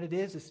heaven. And what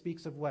it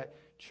speaks of what?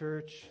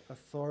 Church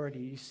authority.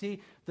 You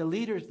see, the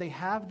leaders, they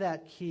have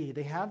that key.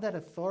 They have that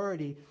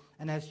authority.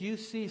 And as you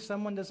see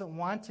someone doesn't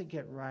want to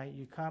get right,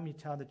 you come, you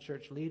tell the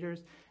church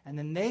leaders, and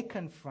then they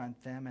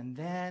confront them. And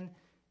then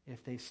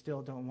if they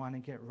still don't want to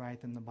get right,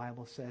 then the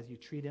Bible says you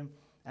treat them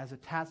as a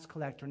tax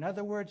collector. In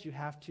other words, you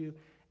have to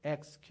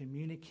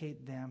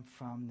excommunicate them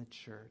from the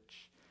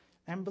church.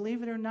 And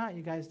believe it or not,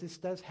 you guys, this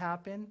does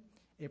happen.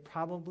 It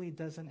probably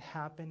doesn't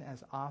happen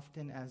as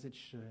often as it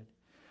should.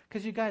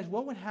 Because you guys,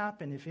 what would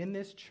happen if in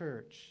this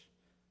church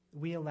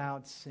we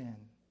allowed sin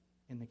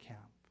in the camp?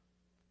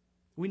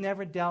 We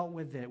never dealt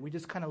with it. We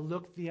just kind of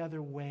looked the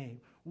other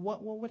way.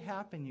 What would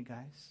happen, you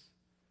guys?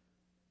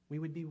 We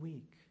would be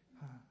weak.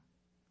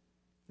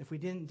 If we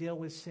didn't deal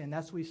with sin.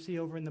 That's what we see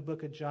over in the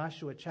book of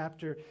Joshua,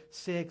 chapter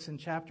 6 and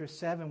chapter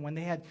 7. When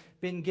they had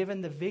been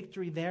given the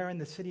victory there in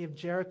the city of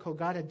Jericho,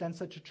 God had done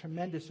such a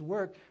tremendous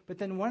work. But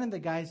then one of the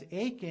guys,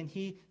 Achan,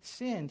 he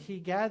sinned. He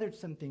gathered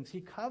some things. He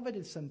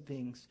coveted some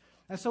things.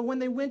 And so when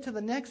they went to the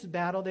next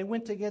battle, they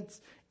went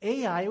against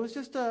Ai. It was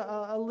just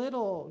a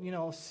little,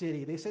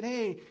 city. They said,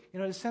 hey,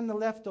 just send the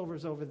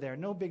leftovers over there.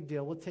 No big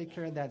deal. We'll take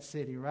care of that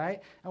city,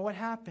 right? And what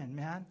happened,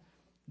 man?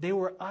 They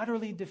were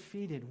utterly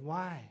defeated.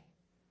 Why?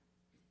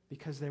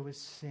 Because there was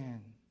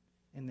sin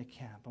in the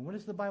camp. And what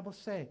does the Bible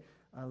say?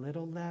 A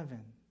little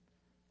leaven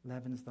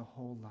leavens the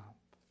whole lump.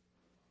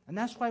 And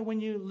that's why when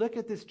you look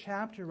at this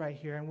chapter right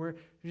here, and we're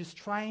just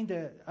trying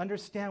to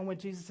understand what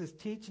Jesus is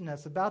teaching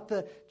us about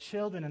the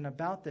children and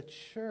about the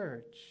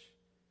church,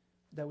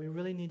 that we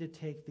really need to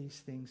take these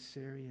things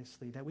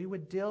seriously, that we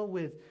would deal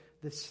with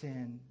the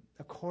sin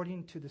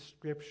according to the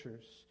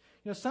Scriptures.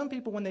 Some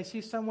people, when they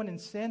see someone in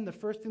sin, the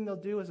first thing they'll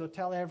do is they'll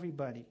tell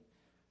everybody,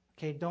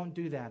 okay, don't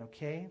do that,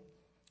 okay?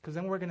 Because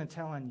then we're going to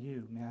tell on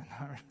you, man.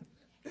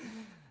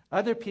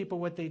 Other people,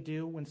 what they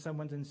do when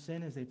someone's in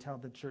sin is they tell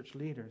the church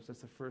leaders.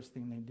 That's the first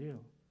thing they do.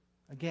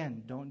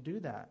 Again, don't do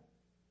that.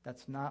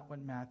 That's not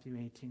what Matthew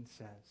 18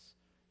 says.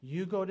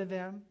 You go to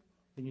them,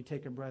 then you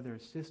take a brother or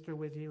sister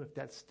with you. If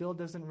that still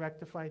doesn't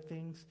rectify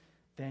things,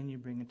 then you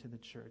bring it to the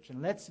church.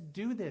 And let's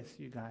do this,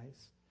 you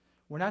guys.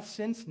 We're not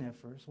sin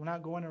sniffers. We're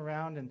not going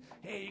around and,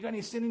 hey, you got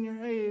any sin in your,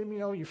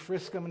 hey, you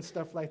frisk them and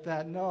stuff like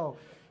that. No.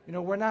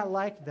 We're not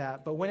like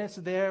that. But when it's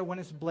there, when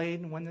it's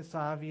blatant, when it's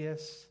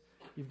obvious,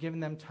 you've given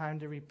them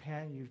time to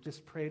repent, you've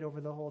just prayed over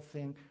the whole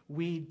thing,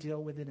 we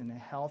deal with it in a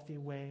healthy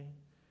way,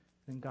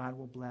 then God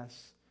will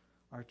bless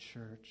our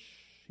church.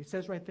 He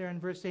says right there in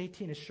verse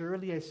 18,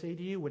 "Assuredly I say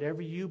to you,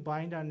 whatever you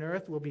bind on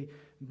earth will be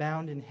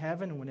bound in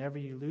heaven, and whatever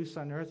you loose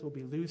on earth will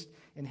be loosed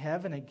in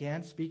heaven."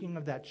 Again, speaking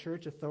of that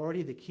church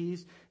authority, the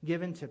keys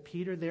given to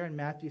Peter there in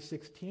Matthew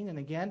 16. And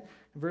again,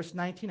 in verse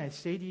 19, "I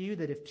say to you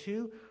that if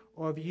two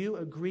or of you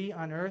agree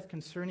on earth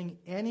concerning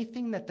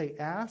anything that they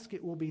ask,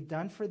 it will be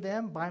done for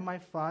them by my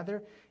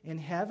Father in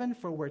heaven.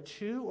 For where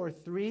two or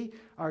three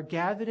are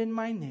gathered in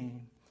my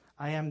name,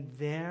 I am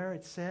there,"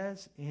 it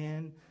says,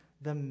 "in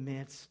the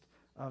midst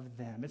of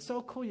them." It's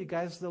so cool, you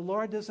guys. The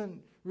Lord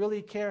doesn't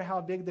really care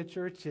how big the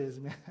church is,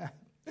 man.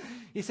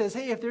 He says,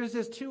 hey, if there's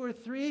just two or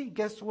three,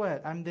 guess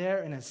what? I'm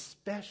there in a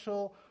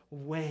special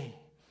way.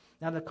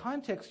 Now, the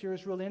context here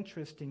is real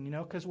interesting,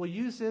 because we'll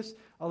use this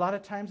a lot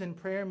of times in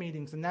prayer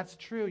meetings, and that's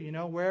true,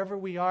 wherever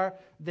we are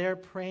there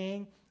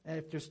praying, and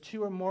if there's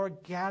two or more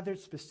gathered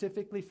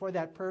specifically for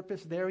that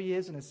purpose, there he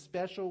is in a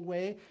special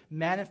way,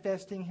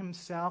 manifesting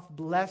himself,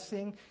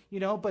 blessing,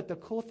 but the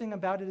cool thing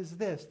about it is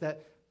this,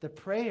 that the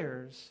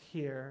prayers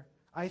here,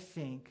 I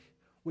think,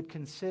 would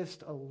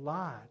consist a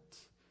lot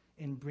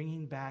in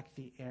bringing back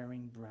the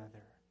erring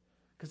brother,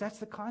 because that's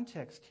the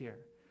context here.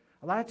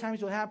 A lot of times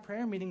you'll have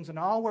prayer meetings and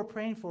all we're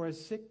praying for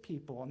is sick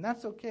people. And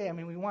that's okay. I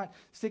mean, we want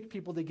sick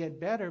people to get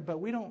better, but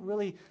we don't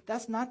really,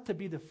 that's not to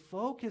be the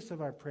focus of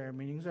our prayer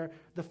meetings.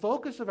 The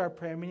focus of our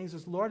prayer meetings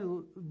is,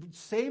 Lord,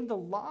 save the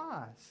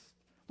lost.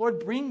 Lord,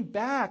 bring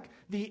back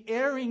the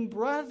erring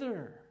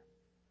brother.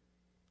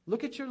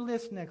 Look at your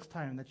list next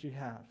time that you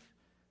have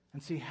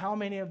and see how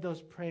many of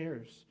those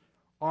prayers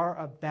are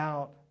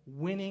about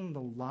winning the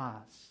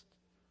lost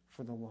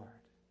for the Lord.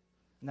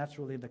 And that's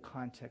really the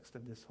context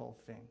of this whole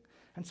thing.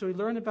 And so we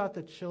learn about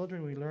the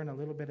children, we learn a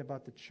little bit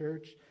about the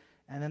church,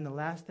 and then the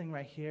last thing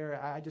right here,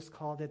 I just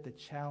called it the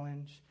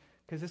challenge,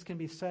 because this can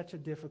be such a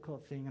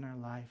difficult thing in our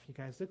life. You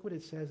guys, look what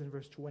it says in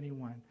verse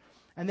 21.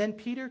 "And then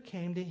Peter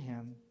came to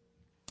him,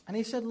 and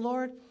he said,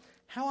 'Lord,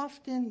 how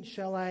often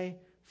shall I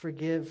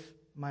forgive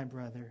my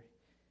brother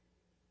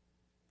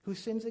who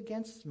sins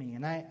against me?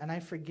 And I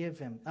forgive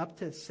him, up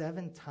to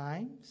 7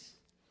 times?'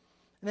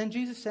 And then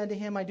Jesus said to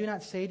him, 'I do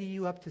not say to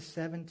you up to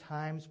 7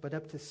 times, but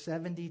up to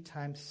 70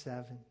 times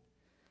 7.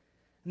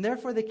 And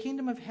therefore the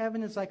kingdom of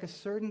heaven is like a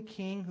certain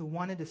king who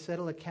wanted to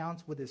settle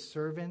accounts with his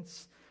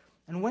servants.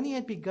 And when he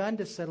had begun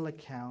to settle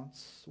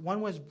accounts,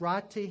 one was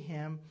brought to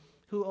him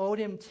who owed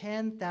him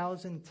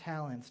 10,000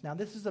 talents. Now,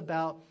 this is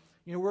about,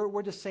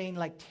 we're just saying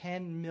like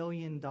 $10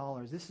 million.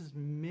 This is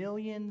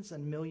millions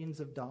and millions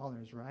of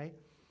dollars, right?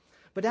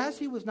 But as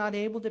he was not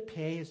able to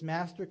pay, his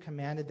master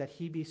commanded that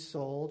he be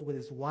sold with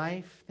his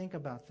wife, think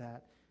about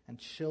that, and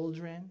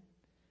children,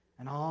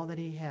 and all that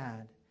he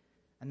had,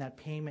 and that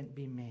payment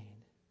be made.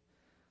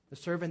 The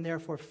servant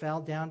therefore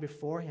fell down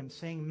before him,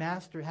 saying,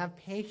 Master, have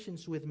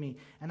patience with me,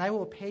 and I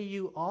will pay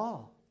you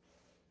all.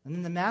 And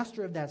then the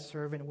master of that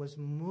servant was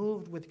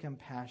moved with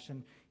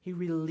compassion. He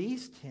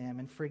released him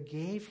and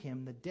forgave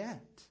him the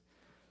debt.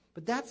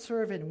 But that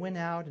servant went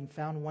out and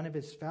found one of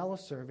his fellow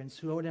servants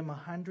who owed him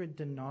 100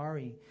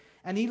 denarii.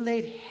 And he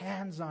laid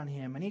hands on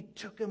him, and he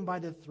took him by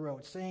the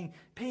throat, saying,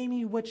 Pay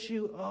me what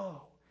you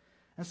owe.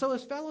 And so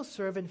his fellow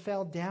servant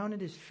fell down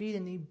at his feet,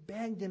 and he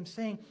begged him,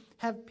 saying,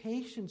 Have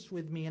patience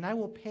with me, and I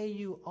will pay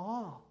you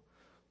all.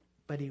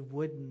 But he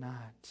would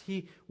not.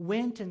 He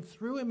went and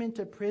threw him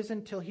into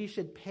prison till he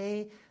should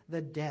pay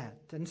the debt.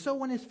 And so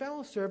when his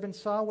fellow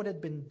servants saw what had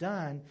been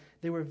done,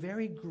 they were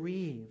very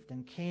grieved,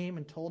 and came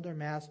and told their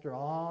master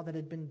all that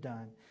had been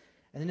done.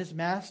 And then his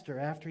master,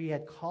 after he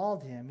had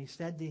called him, he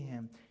said to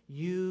him,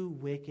 You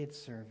wicked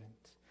servant,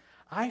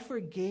 I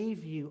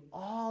forgave you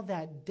all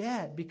that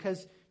debt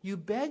because you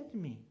begged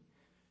me.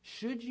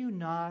 Should you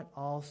not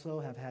also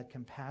have had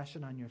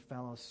compassion on your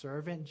fellow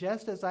servant,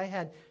 just as I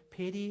had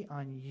pity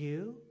on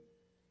you?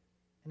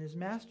 And his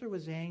master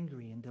was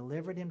angry and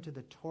delivered him to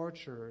the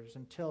torturers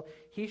until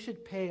he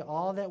should pay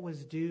all that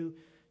was due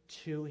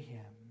to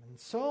him. And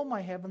so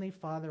my heavenly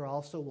Father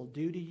also will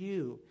do to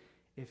you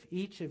if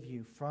each of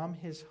you from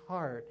his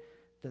heart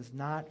does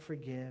not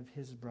forgive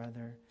his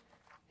brother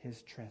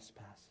his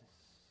trespasses.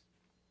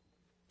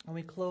 And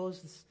we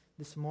close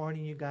this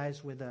morning, you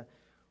guys, with a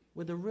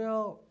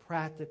real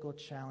practical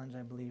challenge,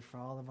 I believe, for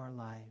all of our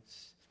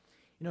lives.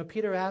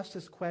 Peter asked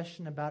this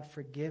question about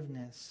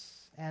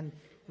forgiveness, and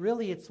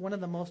really it's one of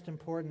the most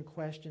important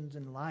questions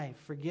in life.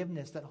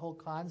 Forgiveness, that whole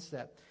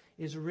concept,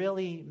 is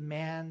really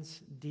man's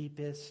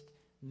deepest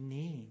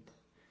need.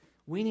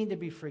 We need to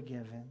be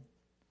forgiven,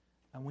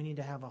 and we need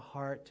to have a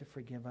heart to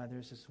forgive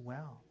others as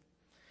well.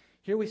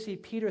 Here we see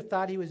Peter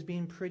thought he was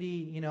being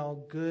pretty,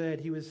 good.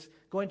 He was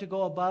going to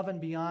go above and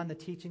beyond the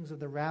teachings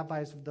of the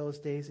rabbis of those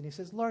days. And he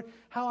says, Lord,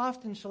 how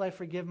often shall I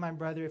forgive my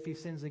brother if he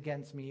sins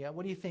against me?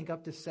 What do you think,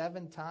 up to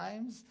 7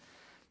 times?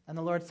 And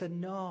the Lord said,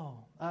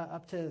 no,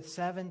 up to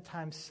 7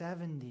 times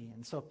 70.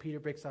 And so Peter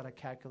breaks out a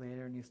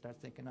calculator and he starts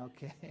thinking,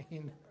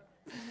 okay.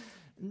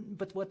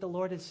 But what the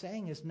Lord is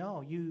saying is,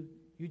 no, you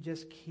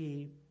just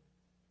keep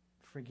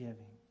forgiving.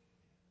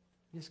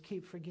 Just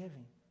keep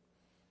forgiving.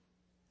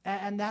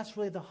 And that's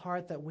really the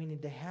heart that we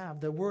need to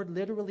have. The word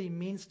literally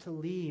means to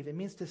leave. It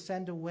means to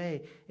send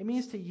away. It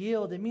means to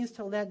yield. It means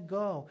to let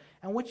go.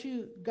 And what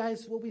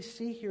we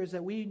see here is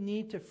that we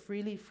need to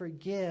freely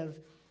forgive,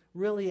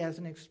 really as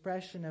an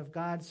expression of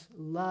God's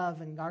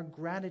love and our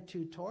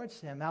gratitude towards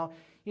him. Now,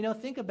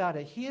 think about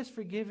it. He has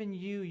forgiven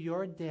you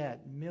your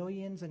debt,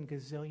 millions and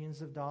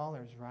gazillions of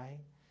dollars, right?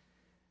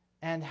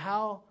 And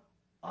how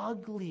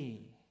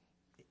ugly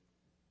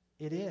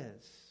it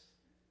is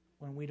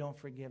when we don't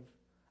forgive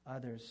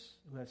others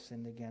who have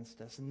sinned against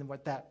us. And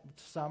what that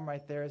sum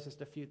right there is just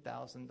a few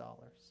 $1,000s.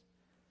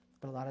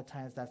 But a lot of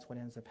times that's what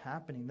ends up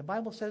happening. The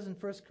Bible says in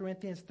 1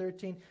 Corinthians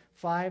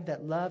 13:5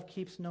 that love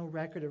keeps no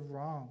record of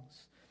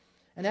wrongs.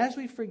 And as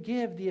we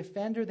forgive, the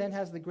offender then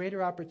has the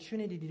greater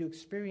opportunity to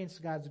experience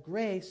God's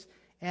grace.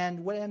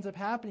 And what ends up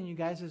happening, you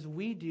guys, is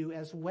we do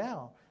as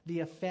well, the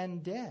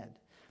offended.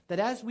 That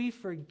as we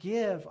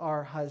forgive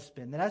our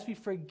husband, that as we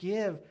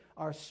forgive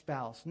our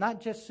spouse, not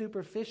just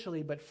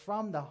superficially, but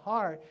from the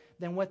heart,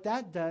 then what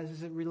that does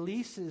is it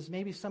releases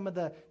maybe some of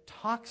the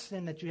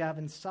toxin that you have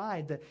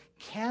inside, the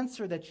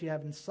cancer that you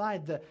have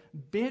inside, the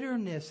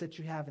bitterness that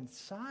you have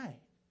inside.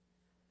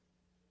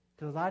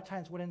 Because a lot of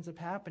times what ends up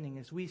happening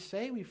is we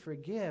say we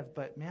forgive,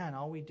 but man,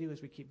 all we do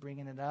is we keep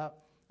bringing it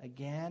up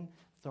again,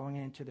 throwing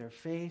it into their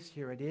face.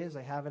 Here it is.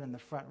 I have it in the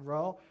front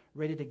row,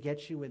 ready to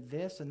get you with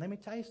this. And let me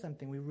tell you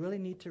something. We really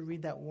need to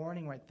read that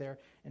warning right there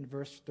in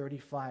verse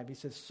 35. He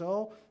says,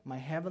 So my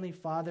heavenly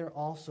Father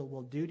also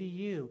will do to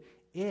you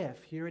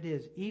if, here it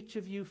is, each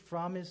of you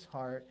from his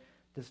heart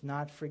does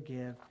not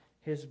forgive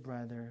his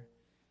brother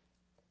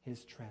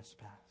his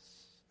trespass.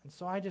 And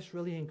so I just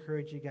really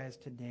encourage you guys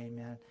today,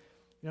 man.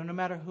 No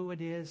matter who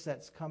it is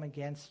that's come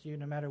against you,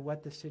 no matter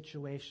what the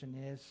situation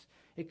is,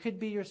 it could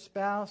be your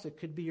spouse, it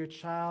could be your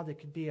child, it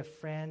could be a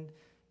friend,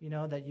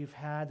 that you've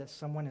had, that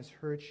someone has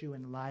hurt you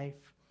in life.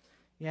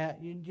 Yeah,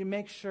 you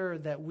make sure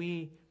that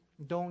we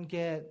don't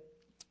get,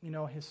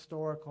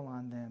 historical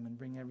on them and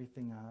bring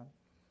everything up.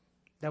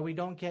 That we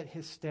don't get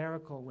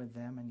hysterical with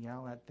them and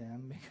yell at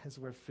them because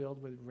we're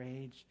filled with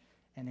rage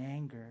and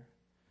anger.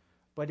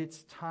 But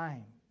it's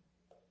time.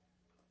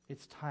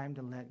 It's time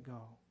to let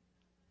go,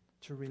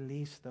 to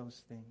release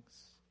those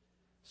things,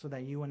 so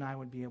that you and I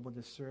would be able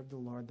to serve the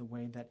Lord the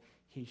way that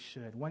he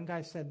should. One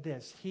guy said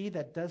this, He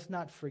that does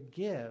not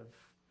forgive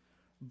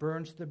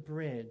burns the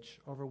bridge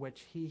over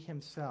which he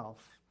himself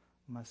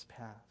must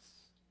pass.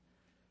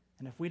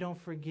 And if we don't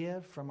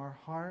forgive from our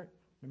heart,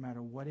 no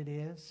matter what it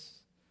is,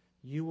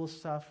 you will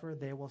suffer,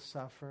 they will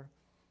suffer,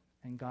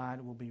 and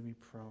God will be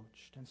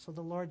reproached. And so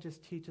the Lord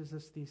just teaches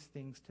us these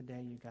things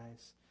today, you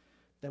guys,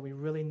 that we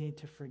really need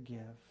to forgive,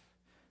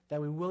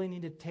 that we really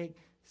need to take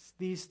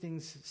these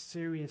things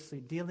seriously,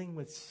 dealing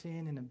with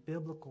sin in a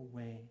biblical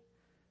way,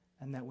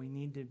 and that we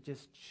need to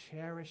just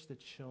cherish the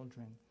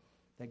children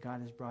that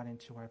God has brought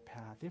into our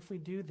path. If we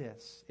do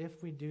this,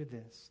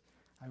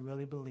 I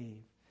really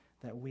believe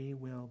that we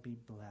will be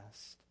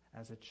blessed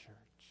as a church.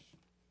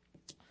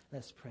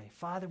 Let's pray.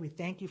 Father, we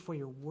thank you for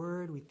your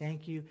word. We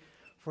thank you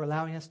for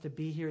allowing us to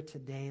be here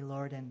today,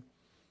 Lord. And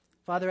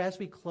Father, as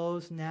we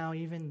close now,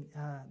 even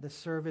the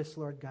service,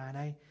 Lord God,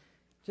 I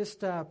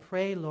just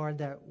pray, Lord,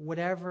 that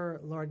whatever,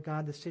 Lord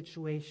God, the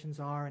situations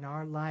are in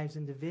our lives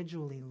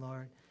individually,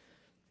 Lord,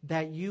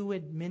 that you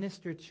would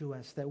minister to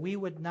us, that we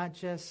would not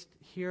just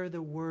hear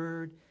the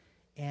word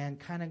and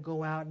kind of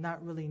go out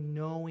not really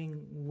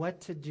knowing what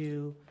to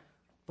do,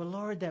 but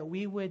Lord, that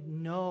we would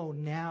know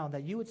now,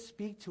 that you would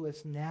speak to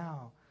us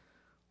now,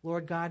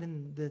 Lord God,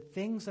 in the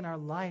things in our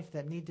life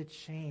that need to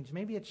change.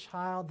 Maybe a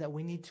child that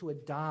we need to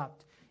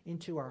adopt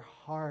into our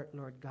heart,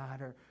 Lord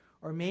God,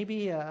 or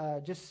maybe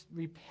just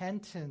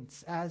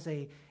repentance as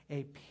a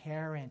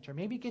parent, or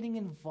maybe getting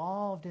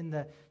involved in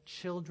the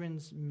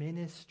children's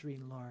ministry,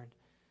 Lord.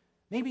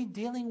 Maybe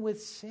dealing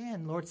with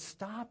sin, Lord,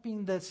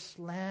 stopping the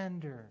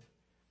slander.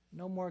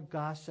 No more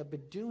gossip,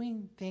 but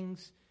doing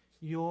things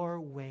your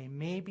way.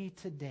 Maybe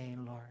today,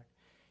 Lord,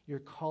 you're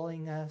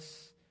calling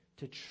us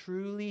to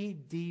truly,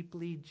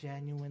 deeply,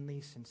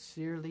 genuinely,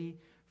 sincerely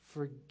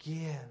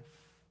forgive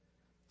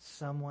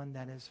someone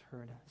that has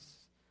hurt us,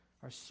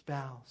 our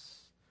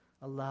spouse,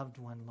 a loved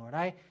one, Lord.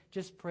 I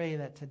just pray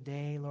that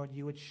today, Lord,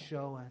 you would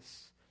show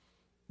us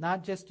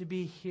not just to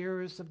be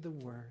hearers of the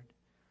word,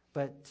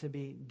 but to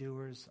be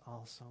doers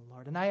also,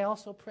 Lord. And I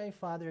also pray,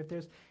 Father, if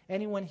there's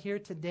anyone here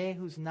today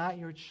who's not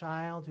your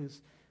child,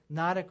 who's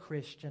not a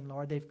Christian,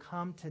 Lord, they've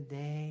come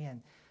today,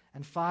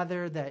 and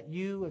Father, that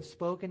you have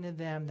spoken to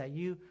them, that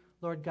you,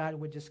 Lord God,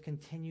 would just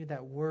continue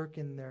that work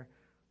in their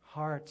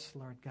hearts,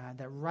 Lord God,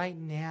 that right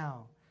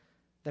now,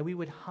 that we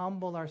would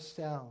humble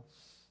ourselves,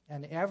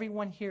 and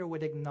everyone here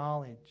would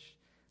acknowledge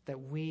that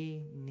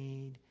we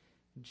need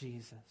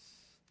Jesus.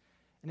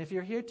 And if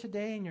you're here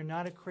today and you're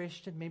not a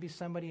Christian, maybe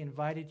somebody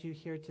invited you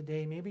here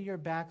today, maybe you're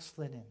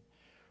backslidden.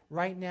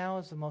 Right now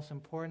is the most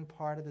important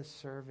part of the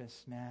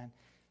service, man.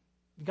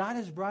 God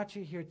has brought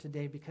you here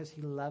today because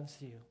he loves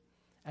you.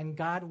 And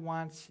God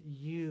wants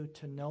you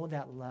to know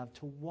that love,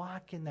 to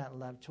walk in that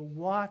love, to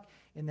walk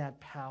in that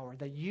power,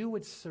 that you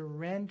would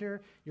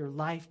surrender your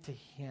life to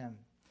him.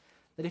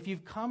 That if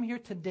you've come here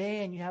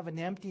today and you have an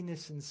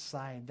emptiness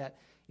inside, that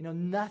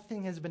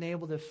nothing has been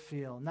able to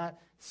fill, not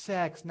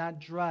sex, not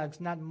drugs,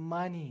 not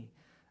money,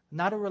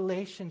 not a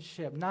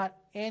relationship, not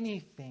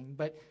anything,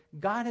 but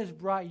God has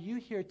brought you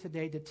here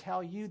today to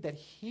tell you that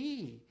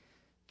he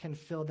can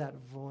fill that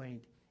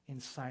void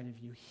inside of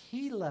you.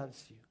 He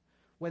loves you.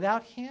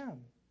 Without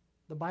him,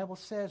 the Bible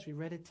says, we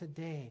read it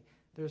today,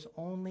 there's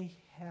only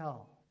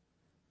hell.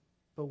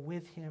 But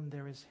with him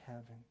there is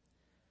heaven.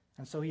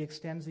 And so he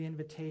extends the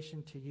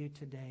invitation to you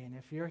today. And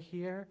if you're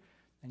here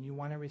and you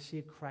want to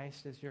receive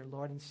Christ as your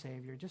Lord and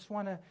Savior, just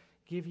want to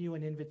give you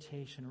an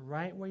invitation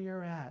right where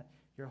you're at.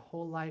 Your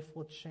whole life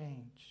will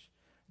change.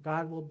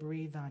 God will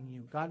breathe on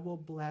you. God will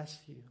bless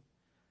you.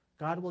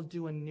 God will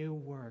do a new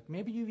work.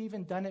 Maybe you've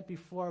even done it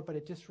before, but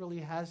it just really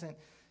hasn't,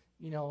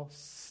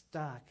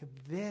 stuck.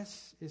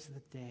 This is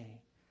the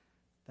day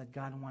that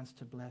God wants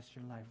to bless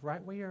your life.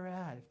 Right where you're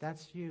at, if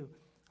that's you,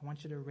 I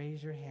want you to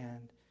raise your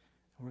hand,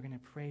 and we're going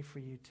to pray for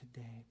you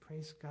today.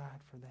 Praise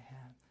God for the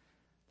hand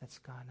that's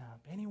gone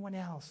up. Anyone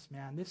else,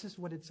 man, this is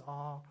what it's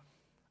all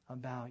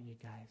about, you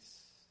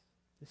guys.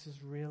 This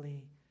is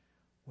really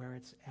where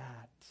it's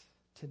at.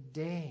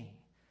 Today,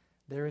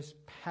 there is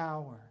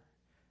power.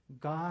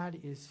 God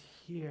is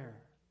here.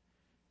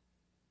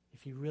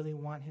 If you really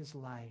want his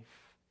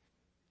life,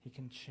 he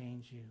can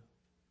change you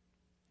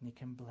and he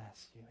can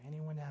bless you.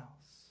 Anyone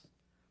else?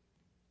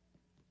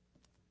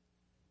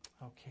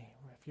 Okay,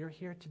 if you're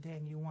here today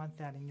and you want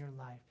that in your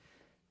life,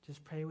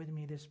 just pray with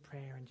me this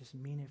prayer and just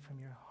mean it from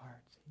your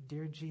heart.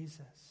 Dear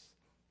Jesus,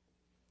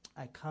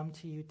 I come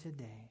to you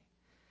today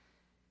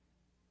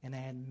and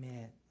I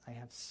admit I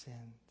have sinned.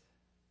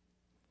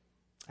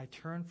 I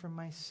turn from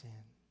my sin,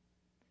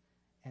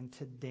 and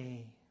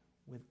today,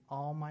 with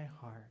all my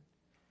heart,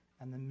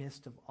 in the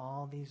midst of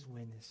all these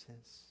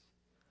witnesses,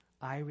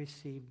 I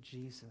receive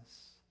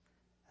Jesus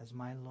as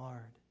my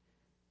Lord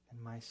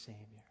and my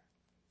Savior.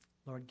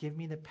 Lord, give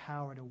me the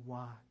power to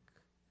walk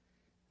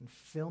and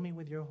fill me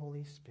with your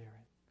Holy Spirit.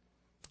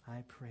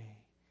 I pray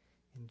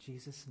in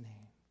Jesus'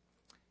 name.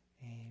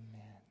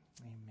 Amen.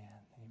 Amen.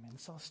 Amen.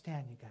 So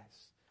stand, you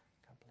guys.